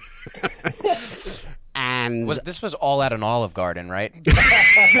 And This was all at an Olive Garden, right?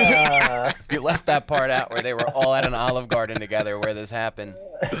 You left that part out where they were all at an Olive Garden together where this happened.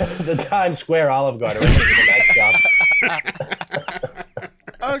 The Times Square Olive Garden. Right next to the night shop.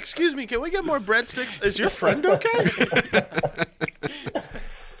 Excuse me, can we get more breadsticks? Is your friend okay?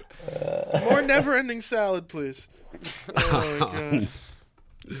 More never-ending salad, please. Oh, my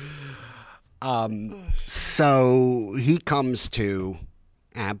God. So he comes to,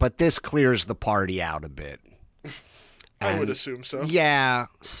 but this clears the party out a bit. I would assume so. Yeah,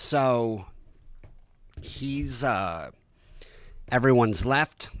 so he's, everyone's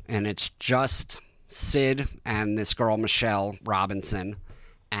left, and it's just Sid and this girl, Michelle Robinson,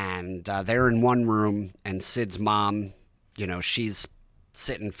 and they're in one room, and Sid's mom, she's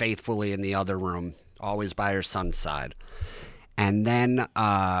sitting faithfully in the other room, always by her son's side. And then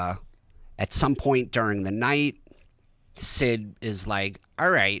at some point during the night, Sid is like, all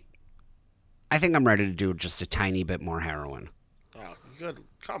right, I think I'm ready to do just a tiny bit more heroin. Oh, good.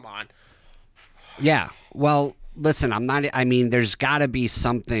 Come on. Yeah. Well, listen, there's got to be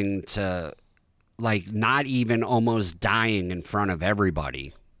something to, not even almost dying in front of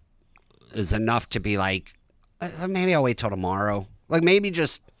everybody is enough to be like, maybe I'll wait till tomorrow. Maybe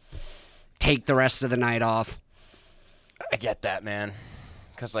just take the rest of the night off. I get that, man.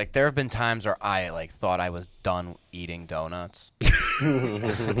 Because, there have been times where I, thought I was done eating donuts.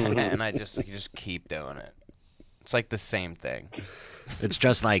 And I just keep doing it. It's the same thing. It's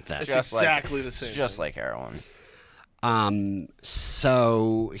just like that. It's exactly the same. It's just like heroin.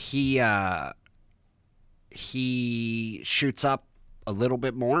 So he shoots up a little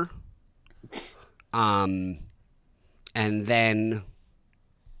bit more. And then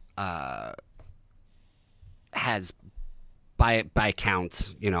has by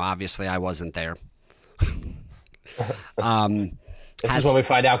counts, obviously I wasn't there. This is when we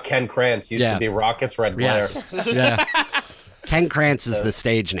find out Ken Krantz used to be Rocket's Red Glare. Yes. Yeah. Ken Krantz is the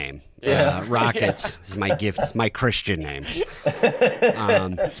stage name. Yeah. Rockets is my gift. It's my Christian name.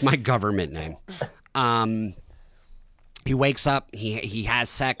 It's my government name. he wakes up, he has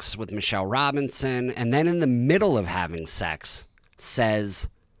sex with Michelle Robinson, and then in the middle of having sex says,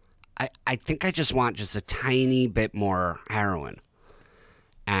 I think I just want just a tiny bit more heroin.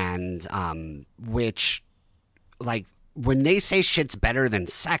 And which, like, when they say shit's better than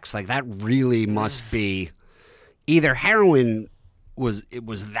sex, like, that really must be either heroin was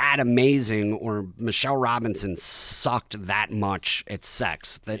that amazing, or Michelle Robinson sucked that much at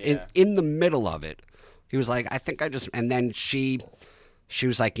sex that in the middle of it, he was like, I think I just, and then she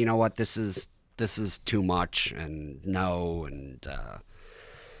was like, you know what, this is too much, and no, and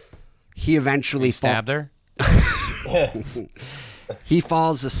he eventually stabbed her. He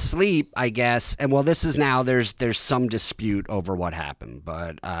falls asleep, I guess, and well, this is now there's some dispute over what happened,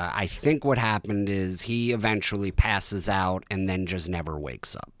 but I think what happened is he eventually passes out and then just never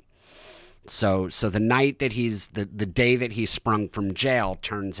wakes up. So the night that the day that he sprung from jail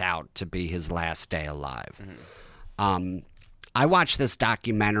turns out to be his last day alive. Mm-hmm. I watched this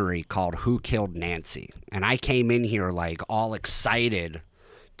documentary called Who Killed Nancy, and I came in here like all excited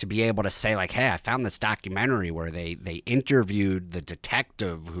to be able to say, like, hey, I found this documentary where they interviewed the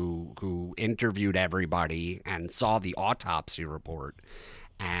detective who interviewed everybody and saw the autopsy report.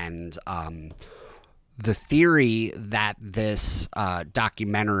 And the theory that this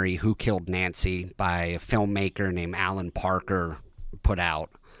documentary, Who Killed Nancy, by a filmmaker named Alan Parker put out,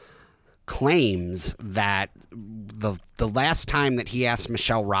 claims that the last time that he asked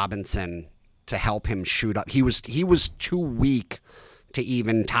Michelle Robinson to help him shoot up, he was too weak to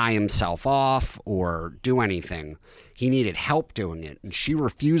even tie himself off or do anything. He needed help doing it, and she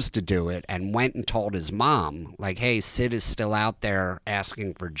refused to do it and went and told his mom, like, hey, Sid is still out there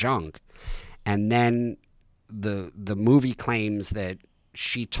asking for junk. And then the movie claims that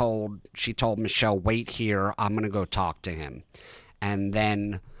she told Michelle, wait here, I'm going to go talk to him. And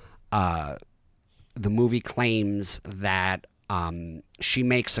then the movie claims that she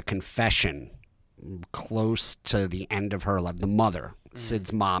makes a confession close to the end of her life. The mother,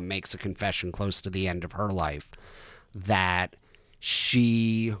 Sid's mom, makes a confession close to the end of her life that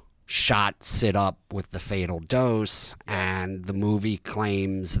she shot Sid up with the fatal dose, and the movie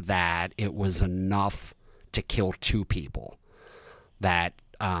claims that it was enough to kill 2 people. That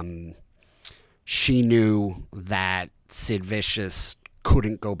she knew that Sid Vicious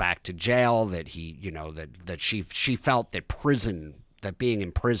couldn't go back to jail, that he, that she felt that being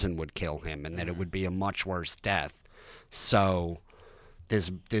in prison would kill him, and that it would be a much worse death. So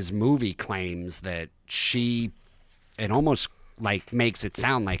this movie claims that it almost like makes it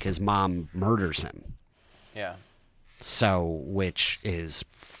sound like his mom murders him. Yeah. So, which is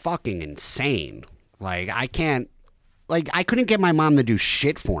fucking insane. Like, I couldn't get my mom to do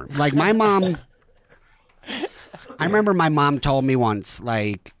shit for him. Like, my mom, I remember my mom told me once,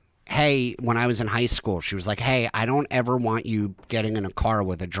 like, hey, when I was in high school, she was like, hey, I don't ever want you getting in a car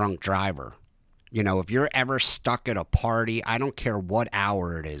with a drunk driver. If you're ever stuck at a party, I don't care what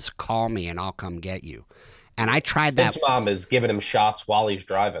hour it is, call me and I'll come get you. And I tried that. His mom is giving him shots while he's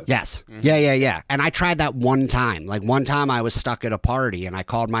driving. Yes. Mm-hmm. Yeah. And I tried that one time. Like, one time I was stuck at a party and I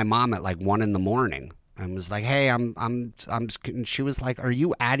called my mom at like 1 a.m. and was like, hey, and she was like, are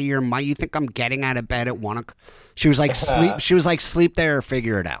you out of your mind? You think I'm getting out of bed at 1 o'clock? She was like, sleep. She was like, sleep there or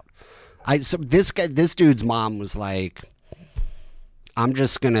figure it out. So this dude's mom was like, I'm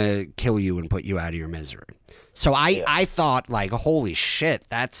just going to kill you and put you out of your misery. So I thought, like, holy shit,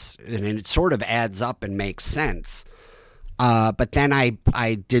 and it sort of adds up and makes sense. But then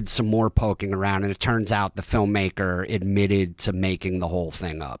I did some more poking around, and it turns out the filmmaker admitted to making the whole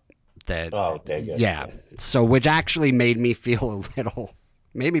thing up. Yeah. So, which actually made me feel a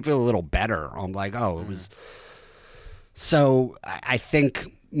little better. I'm like, oh, it was. So I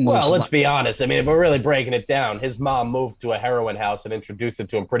think. Let's be honest. I mean, if we're really breaking it down, his mom moved to a heroin house and introduced it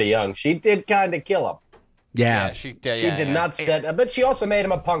to him pretty young. She did kind of kill him. Yeah. She did not set, but she also made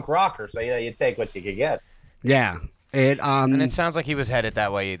him a punk rocker. So, you take what you could get. Yeah. And it sounds like he was headed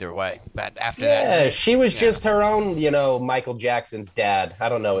that way either way. But after that. Yeah, she was just her own, Michael Jackson's dad. I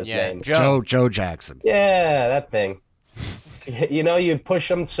don't know his name. Joe Jackson. Yeah, that thing. You push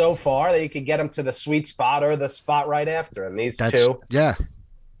them so far that you could get them to the sweet spot or the spot right after him. These two. Yeah.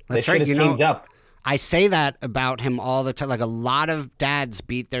 They should have teamed up. I say that about him all the time. Like, a lot of dads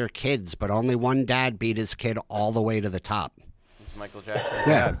beat their kids, but only one dad beat his kid all the way to the top. It's Michael Jackson.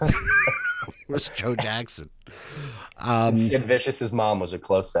 Yeah. It was Joe Jackson. Sid Vicious's mom was a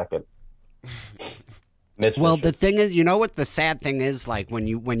close second. Well, the thing is, what the sad thing is, like, when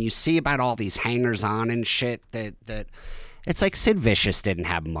you see about all these hangers on and shit that It's like Sid Vicious didn't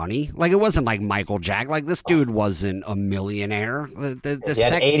have money. Like, it wasn't like Michael Jack. Like, this dude wasn't a millionaire. The He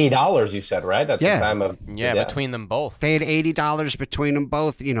had $80, you said, right? At Yeah. the time of between them both. They had $80 between them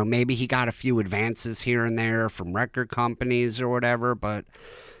both. You know, maybe he got a few advances here and there from record companies or whatever. But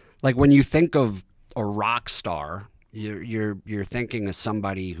like, when you think of a rock star, you're thinking of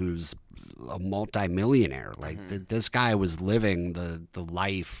somebody who's a multimillionaire. Like, this guy was living the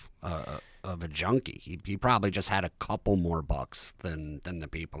life of a junkie. He probably just had a couple more bucks than the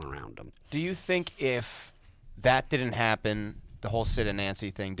people around him. Do you think if that didn't happen, the whole Sid and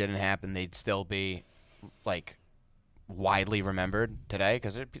Nancy thing didn't happen, they'd still be like widely remembered today?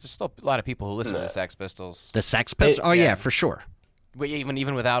 Because there's still a lot of people who listen to the Sex Pistols. The Sex Pistols? Oh, yeah, for sure. But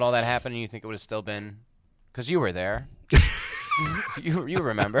even without all that happening, you think it would have still been? Because you were there. you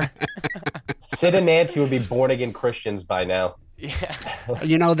remember. Sid and Nancy would be born again Christians by now. Yeah.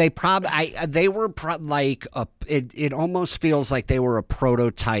 You know, they were like it almost feels like they were a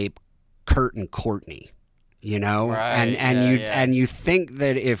prototype Kurt and Courtney, you know? Right, and you think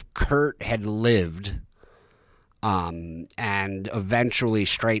that if Kurt had lived and eventually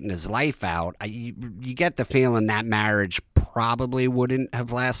straightened his life out, you get the feeling that marriage probably wouldn't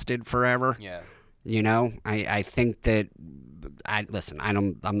have lasted forever. Yeah. You know, I think that I'm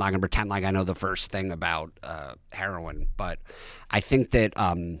not going to pretend like I know the first thing about heroin, but I think that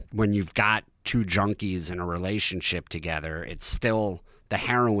when you've got two junkies in a relationship together, it's still, the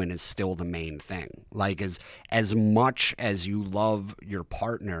heroin is still the main thing. Like, as much as you love your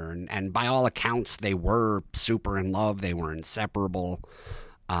partner, and by all accounts they were super in love, they were inseparable.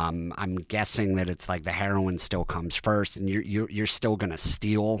 I'm guessing that it's like the heroin still comes first, and you're still gonna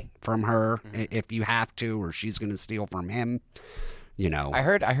steal from her if you have to, or she's gonna steal from him. You know. I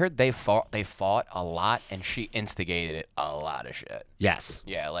heard they fought a lot, and she instigated it a lot of shit. Yes.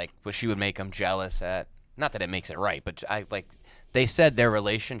 Yeah, like what she would make him jealous at. Not that it makes it right, but they said their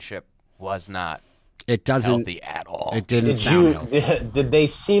relationship was not It doesn't. healthy at all. It didn't sound healthy. Did they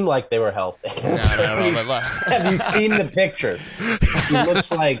seem like they were healthy? No, but look. Have you seen the pictures? He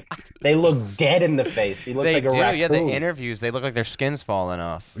looks like they look dead in the face. He looks They like a do, raccoon. yeah. The interviews, they look like their skin's falling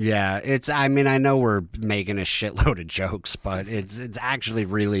off. Yeah, I mean, I know we're making a shitload of jokes, but it's actually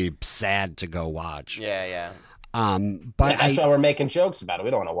really sad to go watch. Yeah. But That's why we're making jokes about it. We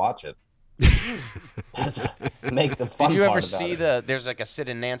don't want to watch it. Make the fun. Did you part ever about see it. there's like a Sid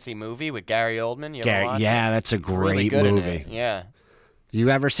and Nancy movie with Gary Oldman? You ever watch it? yeah, that's a Really great good in movie. it. Yeah. You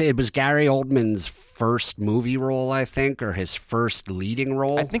ever see it? Was Gary Oldman's first movie role, I think, or his first leading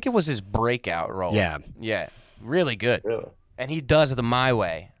role? I think it was his breakup role. Yeah. Yeah. Really good. Really? And he does the My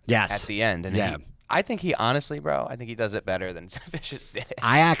Way Yes. at the end. And Yeah. I think he honestly, bro, I think he does it better than Vicious did it.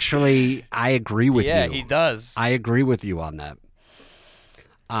 I agree with you. Yeah, he does. I agree with you on that.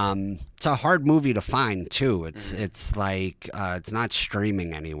 It's a hard movie to find too. It's like it's not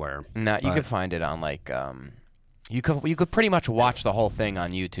streaming anywhere. No, you could find it on like you could pretty much watch the whole thing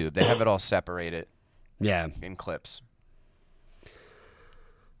on YouTube. They have it all separated Yeah. in clips.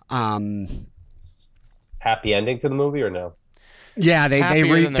 Happy ending to the movie or no? Yeah, they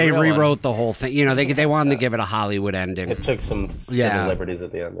Happier than the real rewrote the whole thing. You know, they wanted to give it a Hollywood ending. It took some Yeah. liberties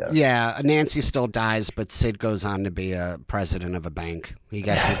at the end. Yeah. Yeah, Nancy still dies, but Sid goes on to be a president of a bank. He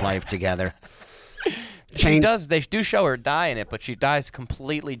gets his life together. She does. They do show her die in it, but she dies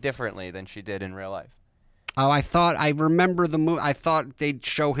completely differently than she did in real life. Oh, I remember the movie. I thought they'd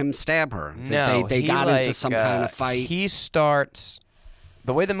show him stab her. No, they he, got into like, some kind of fight. He starts.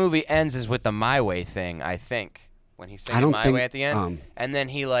 The way the movie ends is with the My Way thing, I think, when he's I saying don't My think- Way at the end, and then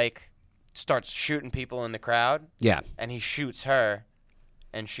he like starts shooting people in the crowd, Yeah. and he shoots her,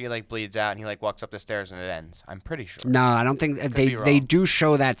 and she like bleeds out, and he like walks up the stairs, and it ends. I'm pretty sure. No, I don't think be they wrong. do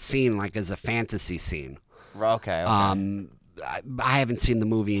show that scene like as a fantasy scene. Okay. I haven't seen the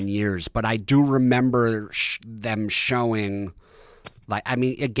movie in years, but I do remember them showing. Like, I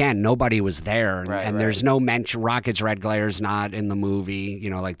mean, again, nobody was there, and there's no mention. Rocket's Red Glare's not in the movie. You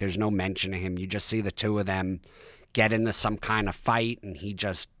know, like there's no mention of him. You just see the two of them get into some kind of fight, and he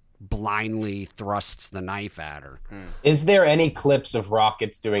just blindly thrusts the knife at her. Is there any clips of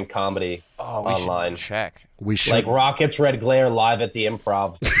Rockets doing comedy Oh, we online? should check. We should. Like Rockets Red Glare live at the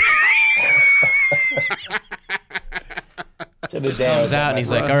Improv. To the day I Comes was out at and my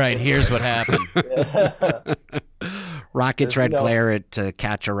he's like, "All right, here's what happened." Rocket's Red you know- Glare to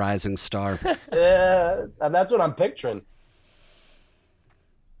Catch a Rising Star. And that's what I'm picturing.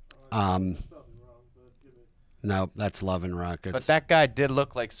 No, that's Love and Rockets. But that guy did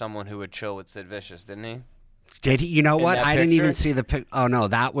look like someone who would chill with Sid Vicious, didn't he? Did he? You know what? that I didn't even picture? see the pic. Oh no,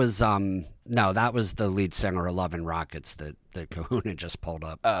 that was the lead singer of Love and Rockets that Kahuna just pulled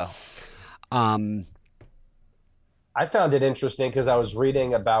up. Oh, I found it interesting because I was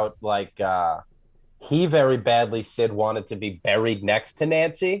reading about like he very badly Sid wanted to be buried next to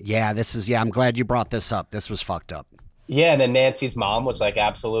Nancy. Yeah, I'm glad you brought this up. This was fucked up. Yeah, and then Nancy's mom was like,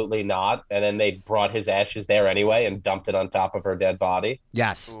 absolutely not. And then they brought his ashes there anyway and dumped it on top of her dead body.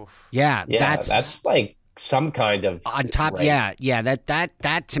 Yes. Oof. Yeah, Yeah, that's like some kind of on top. rape. Yeah,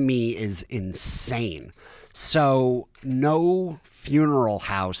 that to me is insane. So no funeral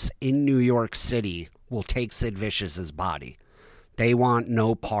house in New York City will take Sid Vicious's body. They want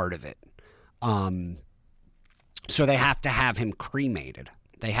no part of it. So they have to have him cremated.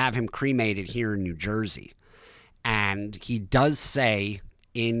 They have him cremated here in New Jersey. And he does say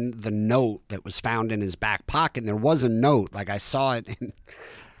in the note that was found in his back pocket, and there was a note, like I saw it in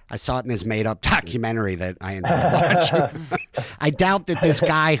his made-up documentary that I ended up watching. I doubt that this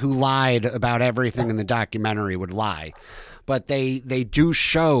guy who lied about everything in the documentary would lie. But they do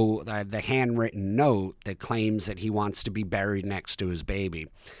show the handwritten note that claims that he wants to be buried next to his baby.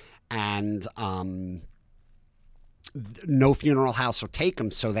 And no funeral house will take him,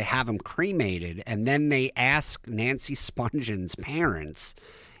 so they have him cremated. And then they ask Nancy Spongen's parents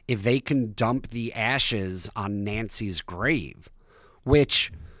if they can dump the ashes on Nancy's grave,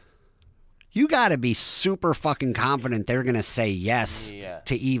 which you got to be super fucking confident they're going to say yes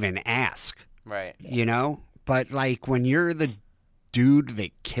to even ask. Right. You know? But like when you're the dude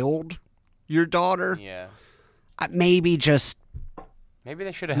that killed your daughter, Yeah. maybe just Maybe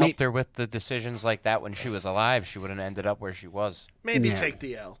they should have helped her with the decisions like that when she was alive. She wouldn't have ended up where she was. Maybe Yeah. take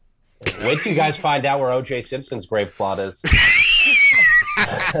the L. Wait till you guys find out where O.J. Simpson's grave plot is.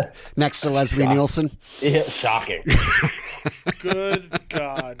 next to Leslie Nielsen. Yeah, shocking. Good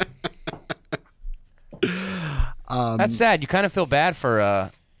God. That's sad. You kind of feel bad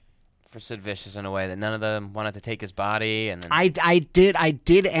for Sid Vicious in a way that none of them wanted to take his body, and then I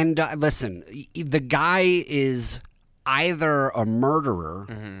did end up. Listen, the guy is either a murderer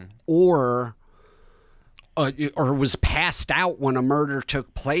or was passed out when a murder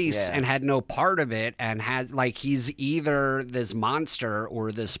took place and had no part of it, and has like he's either this monster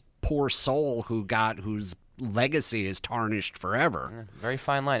or this poor soul whose legacy is tarnished forever. very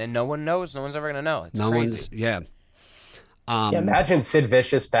fine line, and no one knows. No one's ever gonna know. It's No crazy. one's yeah. Yeah, imagine Sid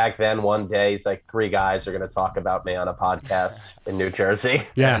Vicious back then. One day, he's like, 3 guys are going to talk about me on a podcast in New Jersey.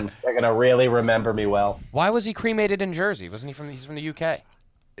 Yeah. And they're going to really remember me well. Why was he cremated in Jersey? Wasn't he from? He's from the UK.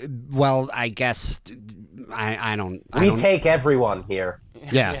 Well, I guess I don't. We take everyone here.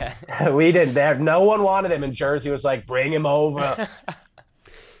 Yeah. We didn't. No one wanted him, and Jersey was like, bring him over.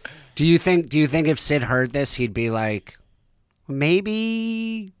 Do you think if Sid heard this, he'd be like,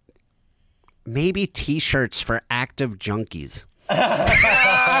 maybe T-shirts for active junkies?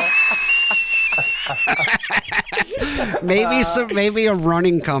 maybe a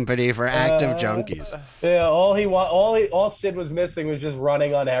running company for active junkies. Yeah, all Sid was missing was just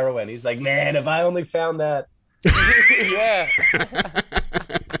running on heroin. He's like, man, if I only found that. Yeah.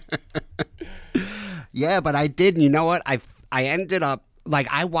 Yeah, but I did. You know what? I ended up like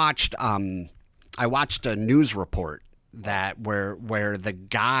I watched a news report that where the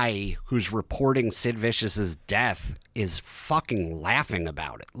guy who's reporting Sid Vicious's death is fucking laughing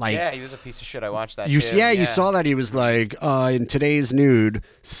about it. Like, Yeah, he was a piece of shit. I watched that. you too. you saw that he was like, in today's nude,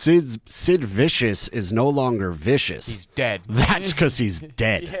 Sid Vicious is no longer vicious. He's dead. That's because he's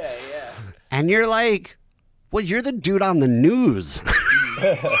dead. Yeah. And you're like, well, you're the dude on the news.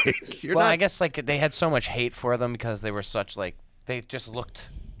 You're Well, not- I guess like they had so much hate for them because they were such like they just looked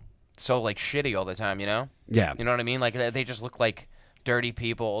so like shitty all the time. You know. yeah. You know what I mean? Like they just looked like dirty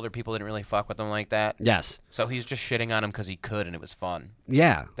people. Older people didn't really fuck with them like that. Yes. So he's just shitting on him because he could, and it was fun.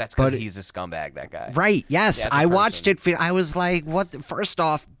 Yeah. That's because But- he's a scumbag. That guy. Right. Yes. Yeah, as a I watched person. it. I was like, what? First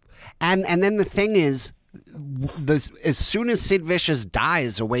off, and then the thing is, as soon as Sid Vicious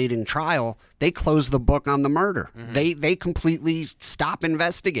dies awaiting trial, they close the book on the murder. They completely stop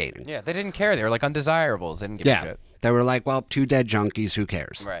investigating. Yeah, they didn't care. They were like undesirables. They didn't give a Yeah. shit. They were like, well, 2 dead junkies. Who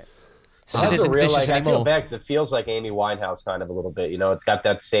cares? Right. That's Sid a isn't real, vicious like, I feel anymore. bad because it feels like Amy Winehouse kind of a little bit. You know, it's got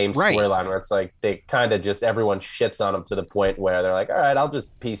that same Right. storyline where it's like they kind of just everyone shits on him to the point where they're like, all right, I'll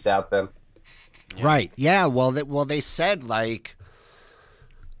just peace out then. Right. Yeah. Well, they said like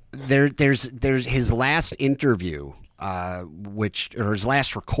there's his last interview, or his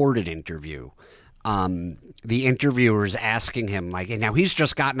last recorded interview. The interviewer is asking him like, and now he's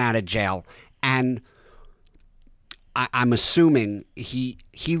just gotten out of jail, and I'm assuming he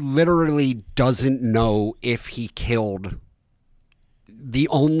literally doesn't know if he killed the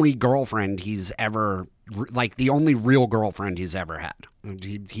only girlfriend he's ever, like the only real girlfriend he's ever had.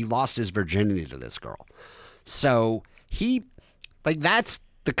 He lost his virginity to this girl. So he, like, that's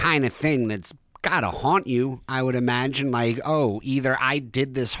the kind of thing that's gotta haunt you, I would imagine. Like, oh, either I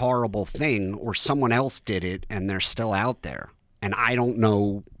did this horrible thing or someone else did it and they're still out there. And I don't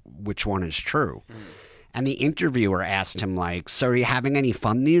know which one is true. And the interviewer asked him, like, so are you having any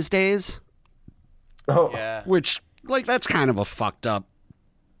fun these days? Oh, Yeah. Which, like, that's kind of a fucked up,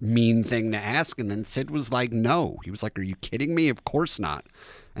 mean thing to ask. And then Sid was like, no. He was like, are you kidding me? Of course not.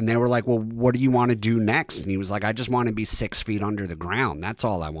 And they were like, well, what do you want to do next? And he was like, I just want to be 6 feet under the ground. That's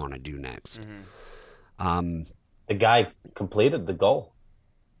all I want to do next. the guy completed the goal.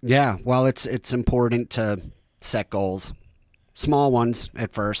 Yeah, well, it's important to set goals. Small ones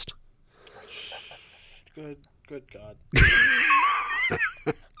at first. Good God.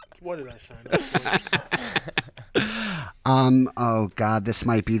 What did I sign up for? Oh God, this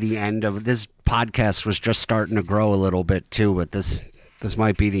might be the end of this podcast. Was just starting to grow a little bit too, but this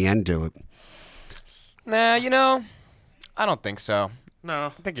might be the end to it. Nah, I don't think so. No. I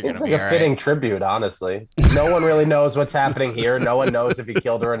think you're Seems gonna like be a all fitting right. tribute, honestly. No one really knows what's happening here. No one knows if he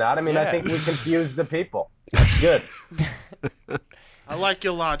killed her or not. I mean, I Yeah. think we confused the people. That's good. I like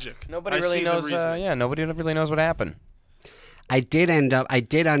your logic. Nobody I really see the knows. reasoning. Nobody really knows what happened. I did end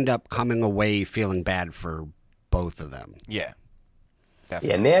up coming away feeling bad for both of them. Yeah, Yeah,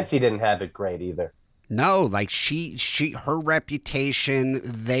 definitely. Nancy didn't have it great either. No, like her reputation,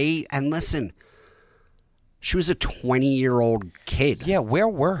 and listen, she was a 20-year-old kid. Yeah, where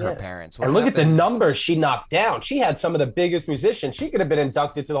were her Yeah. parents? What And look at the happened? numbers she knocked down. She had some of the biggest musicians. She could have been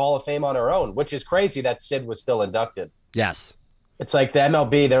inducted to the Hall of Fame on her own, which is crazy that Sid was still inducted. Yes. It's like the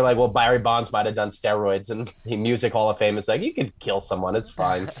MLB, they're like, well, Barry Bonds might have done steroids, and the Music Hall of Fame is like, you could kill someone, it's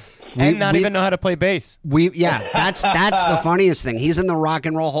fine. And not even know how to play bass. That's the funniest thing. He's in the Rock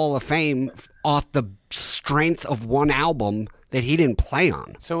and Roll Hall of Fame off the strength of one album that he didn't play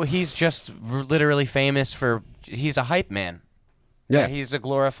on. So he's just literally famous for. He's a hype man. Yeah. He's a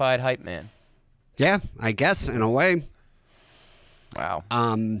glorified hype man. Yeah, I guess in a way. Wow.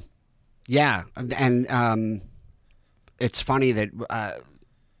 Yeah, and it's funny that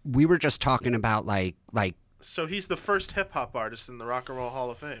we were just talking about like So he's the first hip hop artist in the Rock and Roll Hall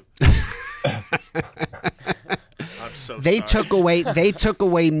of Fame. I'm so they sorry. took away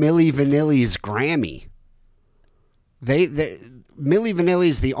Milli Vanilli's Grammy. They Milli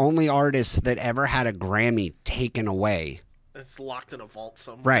Vanilli's the only artist that ever had a Grammy taken away. It's locked in a vault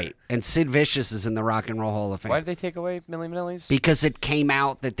somewhere. Right, and Sid Vicious is in the Rock and Roll Hall of Fame. Why did they take away Milli Vanilli's? Because it came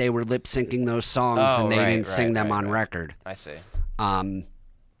out that they were lip syncing those songs Oh, and they right, didn't sing right, them right, on right. record. I see.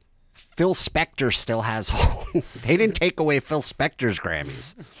 Phil Spector still has they didn't take away Phil Spector's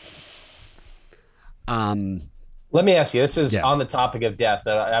Grammys. Let me ask you, this is Yeah. on the topic of death,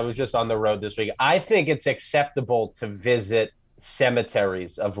 but I was just on the road this week. I think it's acceptable to visit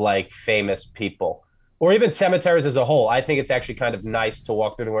cemeteries of like famous people or even cemeteries as a whole. I think it's actually kind of nice to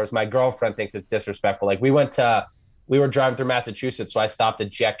walk through, whereas my girlfriend thinks it's disrespectful. Like we were driving through Massachusetts, so I stopped at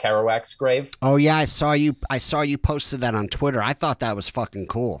Jack Kerouac's grave. Oh yeah, I saw you posted that on Twitter. I thought that was fucking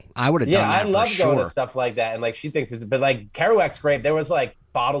cool. I would have Yeah, done that I love for going sure. to stuff like that. And like she thinks it's, but like Kerouac's grave, there was like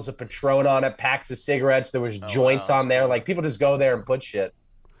bottles of Patron on it, packs of cigarettes, there was joints wow, on there. Like people just go there and put shit.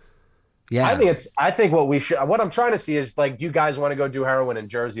 Yeah. I think what I'm trying to see is like, do you guys want to go do heroin in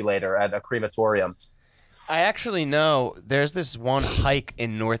Jersey later at a crematorium? I actually know there's this one hike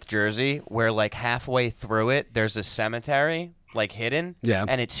in North Jersey where like halfway through it there's a cemetery like hidden. Yeah.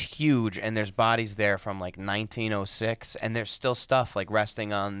 And it's huge and there's bodies there from like 1906 and there's still stuff like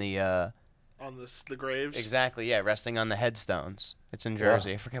resting on the On the graves. exactly, yeah, resting on the headstones. It's in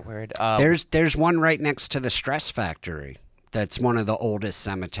Jersey. I forget where it There's one right next to the Stress Factory. That's one of the oldest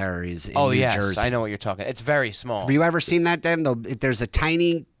cemeteries in New yes, Jersey. I know what you're talking. It's very small. Have you ever seen that, Dan? There's a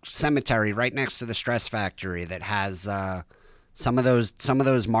tiny cemetery right next to the Stress Factory that has some of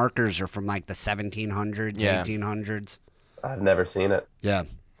those markers are from like the 1700s, Yeah. 1800s. I've never seen it. Yeah.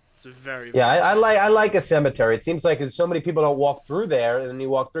 It's a very Yeah, I like a cemetery. It seems like so many people don't walk through there, and then you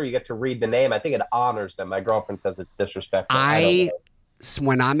walk through, you get to read the name. I think it honors them. My girlfriend says it's disrespectful.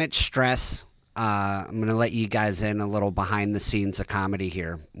 When I'm at Stress, I'm gonna let you guys in a little behind the scenes of comedy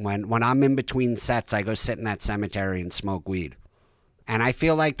here. When I'm in between sets, I go sit in that cemetery and smoke weed, and I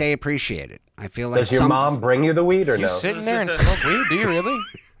feel like they appreciate it. I feel like Does your mom bring you the weed or You no? sit in there and smoke weed? Do you really?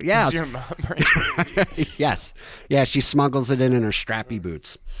 Yeah. Does your mom bring- Yes. Yeah, she smuggles it in her strappy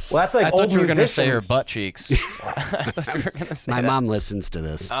boots. Well, that's like I old thought you were going to say her musicians. butt cheeks. I thought you were going to say My that. mom listens to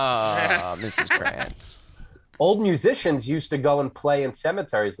this. Oh, Mrs. Krantz. Old musicians used to go and play in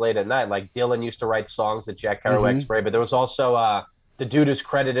cemeteries late at night. Like Dylan used to write songs at Jack Kerouac's grave, but there was also the dude who's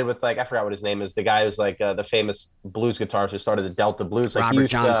credited with like I forgot what his name is. The guy who's like the famous blues guitarist who started the Delta Blues. Like he Robert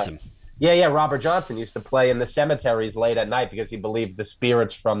used Johnson. Yeah. Robert Johnson used to play in the cemeteries late at night because he believed the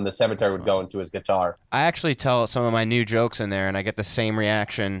spirits from the cemetery would go into his guitar. I actually tell some of my new jokes in there, and I get the same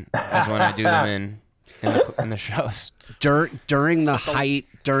reaction as when I do them in the shows. During the height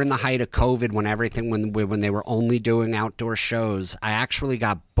of COVID, when they were only doing outdoor shows, I actually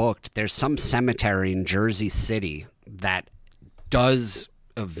got booked. There's some cemetery in Jersey City that does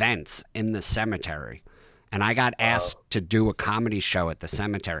events in the cemetery, and I got asked to do a comedy show at the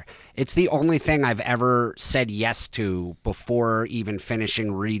cemetery. It's the only thing I've ever said yes to before even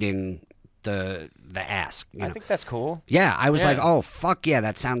finishing reading the ask. I think that's cool. Yeah, I was like, oh, fuck yeah,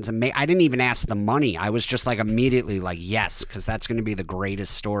 that sounds amazing. I didn't even ask the money. I was just like immediately like, yes, because that's going to be the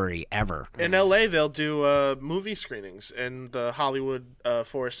greatest story ever. In L.A., they'll do movie screenings in the Hollywood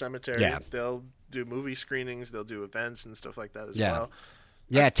Forest Cemetery. Yeah. They'll do movie screenings. They'll do events and stuff like that as Yeah. well.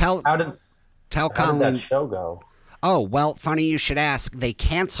 Yeah, tell How did Colin. that show go? Oh, well, funny you should ask. They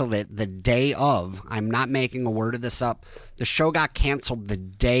canceled it the day of. I'm not making a word of this up. The show got canceled the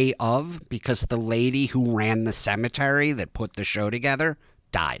day of because the lady who ran the cemetery that put the show together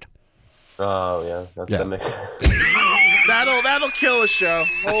died. Oh, yeah. That makes sense. That'll kill a show.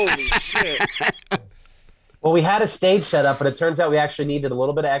 Holy shit. Well, we had a stage set up, but it turns out we actually needed a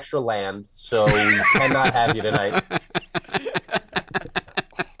little bit of extra land, so we cannot have you tonight.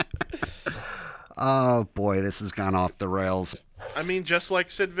 Oh, boy, this has gone off the rails. I mean, just like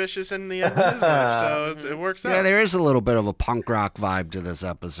Sid Vicious in the end of his life, so it works out. Yeah, there is a little bit of a punk rock vibe to this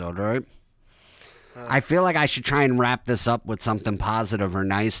episode, right? I feel like I should try and wrap this up with something positive or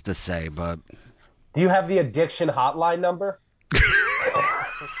nice to say, but... Do you have the addiction hotline number?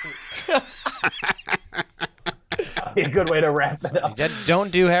 That'd be a good way to wrap it up.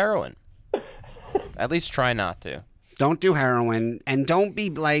 Don't do heroin. At least try not to. Don't do heroin, and don't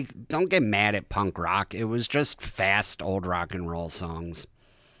get mad at punk rock. It was just fast old rock and roll songs.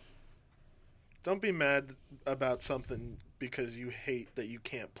 Don't be mad about something because you hate that you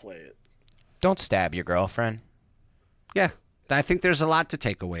can't play it. Don't stab your girlfriend. Yeah, I think there's a lot to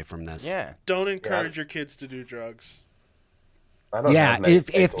take away from this. Yeah. Don't encourage your kids to do drugs. I don't Yeah, have many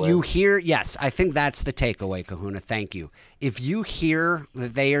if you takeaways. hear, yes, I think that's the takeaway, Kahuna. Thank you. If you hear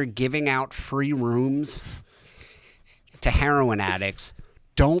that they are giving out free rooms to heroin addicts,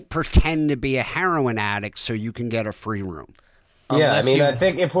 don't pretend to be a heroin addict so you can get a free room. Yeah, Unless you- I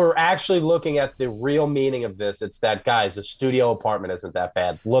think if we're actually looking at the real meaning of this, it's that, guys, a studio apartment isn't that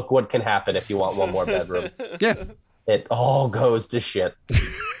bad. Look what can happen if you want one more bedroom. Yeah. It all goes to shit.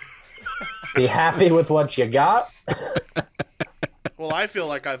 Be happy with what you got. Well, I feel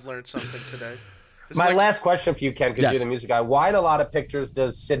like I've learned something today. It's My like- last question for you, Ken, because Yes. you're the music guy. Why in a lot of pictures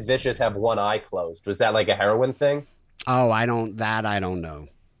does Sid Vicious have one eye closed? Was that like a heroin thing? Oh, I don't know.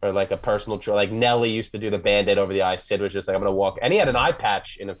 Or like a personal choice? Like Nelly used to do the Band-Aid over the eye. Sid was just like, I'm going to walk. And he had an eye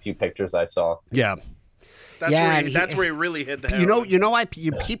patch in a few pictures I saw. Yeah. That's, Yeah, where and he, he- that's where he really hit the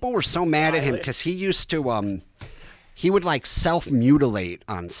heroin. People were so mad at him because he used to, he would like self-mutilate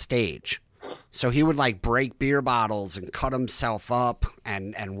on stage. So he would like break beer bottles and cut himself up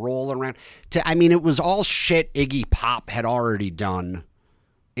and roll around. It was all shit Iggy Pop had already done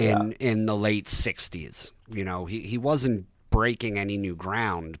in the late 60s. You know, he wasn't breaking any new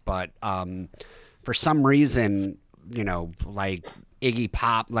ground, but for some reason, you know, like Iggy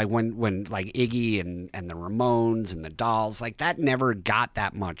Pop, like when like Iggy and the Ramones and the Dolls, like that never got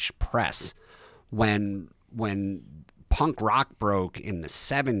that much press. When punk rock broke in the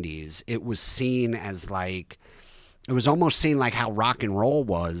 70s, it was seen as like, it was almost seen like how rock and roll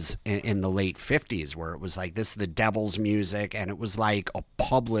was in the late 50s, where it was like, this is the devil's music, and it was like a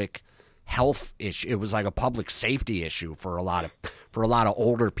public health issue. It was like a public safety issue for a lot of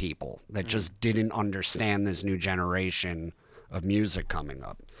older people that just didn't understand this new generation of music coming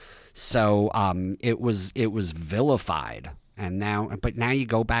up. So it was vilified, and now you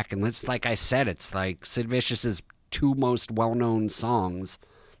go back and let's, like I said, it's like Sid Vicious's two most well-known songs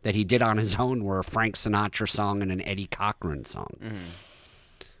that he did on his own were a Frank Sinatra song and an Eddie Cochran song.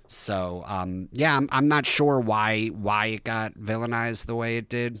 So I'm not sure why it got villainized the way it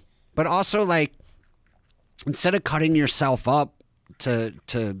did. But also, like, instead of cutting yourself up to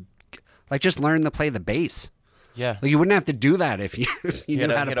like, just learn to play the bass. Yeah. Like, you wouldn't have to do that if you knew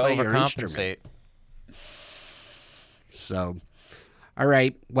how to gotta play your instrument. overcompensate. So, all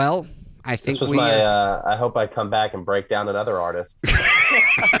right. Well, I think This was I hope I come back and break down another artist.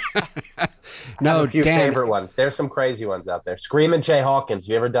 no, A few Dan. favorite ones. There's some crazy ones out there. Screamin' Jay Hawkins.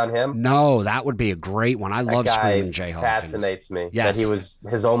 You ever done him? No, that would be a great one. I love That guy Screaming Jay Hawkins. fascinates me. Yes. That he was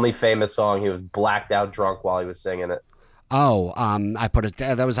his only famous song. He was blacked out drunk while he was singing it. Oh, I put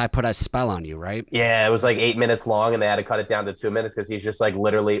a spell on you, right? Yeah, it was like 8 minutes long, and they had to cut it down to 2 minutes because he's just like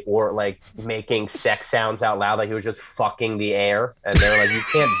literally or like making sex sounds out loud, like he was just fucking the air. And they were like, "You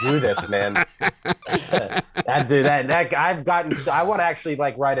can't do this, man." That dude, that I've gotten. I want to actually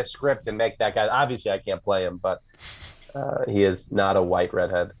like write a script and make that guy. Obviously, I can't play him, but he is not a white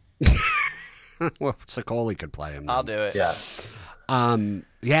redhead. Well, Sicoli could play him. I'll do it. Yeah.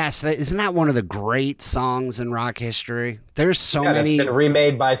 Yes, isn't that one of the great songs in rock history? There's so many. It's been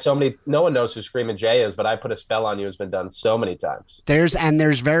remade by so many. No one knows who Screamin' Jay is, but I Put a Spell on You has been done so many times. There's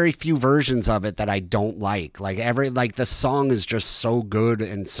very few versions of it that I don't like. Like the song is just so good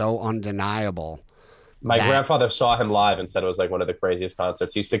and so undeniable. My grandfather saw him live and said it was like one of the craziest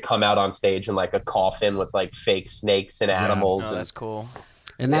concerts. He used to come out on stage in like a coffin with like fake snakes and animals. Oh, that's cool.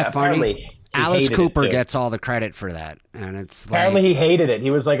 Isn't that funny? Alice Cooper gets all the credit for that, and it's apparently he hated it.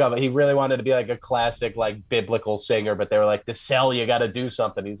 He was like he really wanted to be like a classic like biblical singer, but they were like, to sell you got to do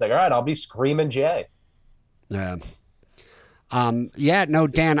something. He's like, all right, I'll be Screamin' Jay. Yeah. No,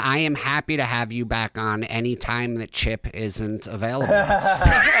 Dan, I am happy to have you back on any time that Chip isn't available.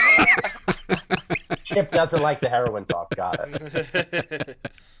 Chip doesn't like the heroin talk. Got it.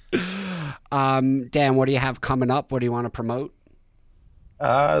 Dan, what do you have coming up? What do you want to promote?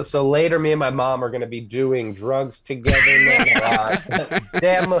 So later, me and my mom are going to be doing drugs together.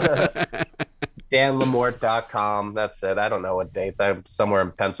 DanLamort.com. That's it. I don't know what dates. I'm somewhere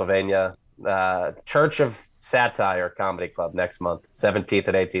in Pennsylvania. Church of Satire Comedy Club next month, 17th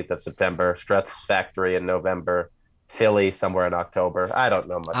and 18th of September. Stress Factory in November. Philly somewhere in October. I don't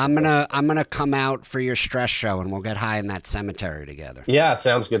know much. I'm gonna come out for your stress show, and we'll get high in that cemetery together. Yeah,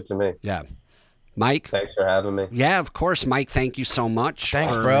 sounds good to me. Yeah. Mike? Thanks for having me. Yeah, of course, Mike. Thank you so much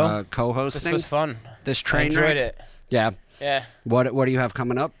for bro. Co-hosting. This was fun. This train I enjoyed ride. it. Yeah. Yeah. What do you have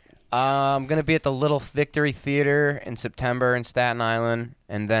coming up? I'm gonna be at the Little Victory Theater in September in Staten Island,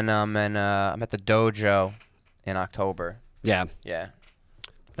 and then I'm at the Dojo in October. Yeah. Yeah.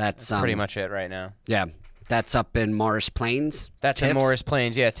 That's pretty much it right now. Yeah. That's up in Morris Plains. That's in Morris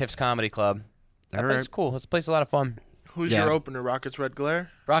Plains. Yeah, Tiff's Comedy Club. That place is cool. This place is a lot of fun. Who's your opener? Rockets Red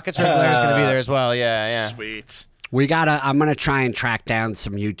Glare? Rockets Red Glare is going to be there as well. Yeah. Sweet. I'm going to try and track down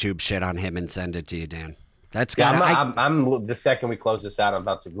some YouTube shit on him and send it to you, Dan. That's I'm the second we close this out, I'm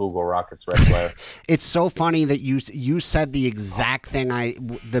about to Google Rockets Red Glare. It's so funny that you said the exact thing.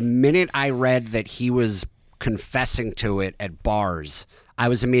 The minute I read that he was confessing to it at bars, I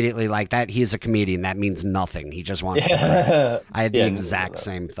was immediately like, that he's a comedian. That means nothing. He just wants to. I had the exact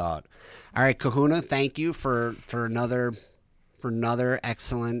same thought. All right, Kahuna, thank you for another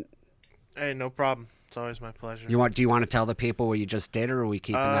excellent. Hey, no problem. It's always my pleasure. Do you want to tell the people what you just did, or are we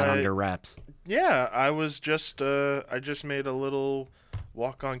keeping that under wraps? Yeah, I just made a little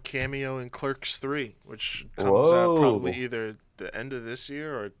walk-on cameo in Clerks 3, which comes out probably either the end of this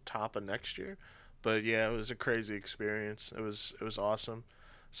year or top of next year. But yeah, it was a crazy experience. It was awesome.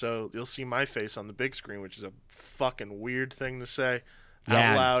 So you'll see my face on the big screen, which is a fucking weird thing to say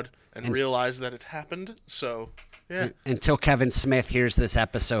out loud and realize that it happened. So yeah. Until Kevin Smith hears this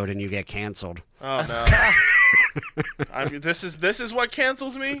episode and you get canceled. Oh no. I mean, this is what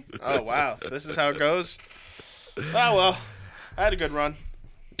cancels me? Oh wow. This is how it goes. Oh well. I had a good run.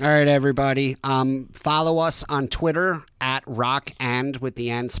 All right, everybody. Follow us on Twitter at rock and with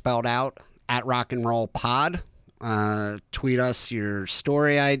the and spelled out. At Rock and Roll Pod. Tweet us your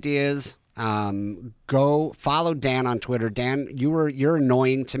story ideas. Go follow Dan on Twitter. Dan, you're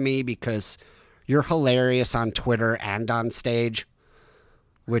annoying to me because you're hilarious on Twitter and on stage,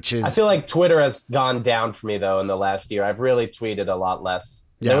 which is. I feel like Twitter has gone down for me though in the last year. I've really tweeted a lot less.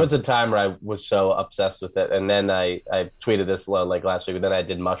 Yeah. There was a time where I was so obsessed with it, and then I tweeted this like last week. But then I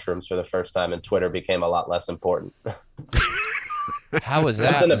did mushrooms for the first time, and Twitter became a lot less important. How was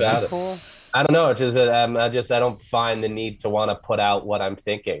that? Something about it. Cool? I don't know. It's just I don't find the need to want to put out what I'm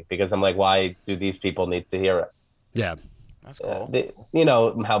thinking because I'm like, why do these people need to hear it? Yeah, that's cool. You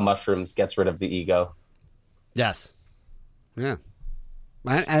know how mushrooms gets rid of the ego. Yes. Yeah.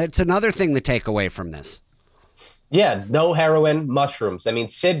 It's another thing to take away from this. Yeah, no heroin, mushrooms. I mean,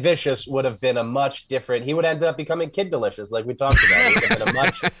 Sid Vicious would have been a much different. He would end up becoming Kid Delicious, like we talked about. It would have been a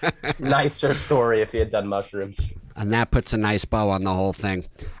much nicer story if he had done mushrooms. And that puts a nice bow on the whole thing.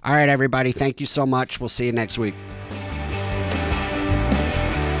 All right, everybody. Thank you so much. We'll see you next week.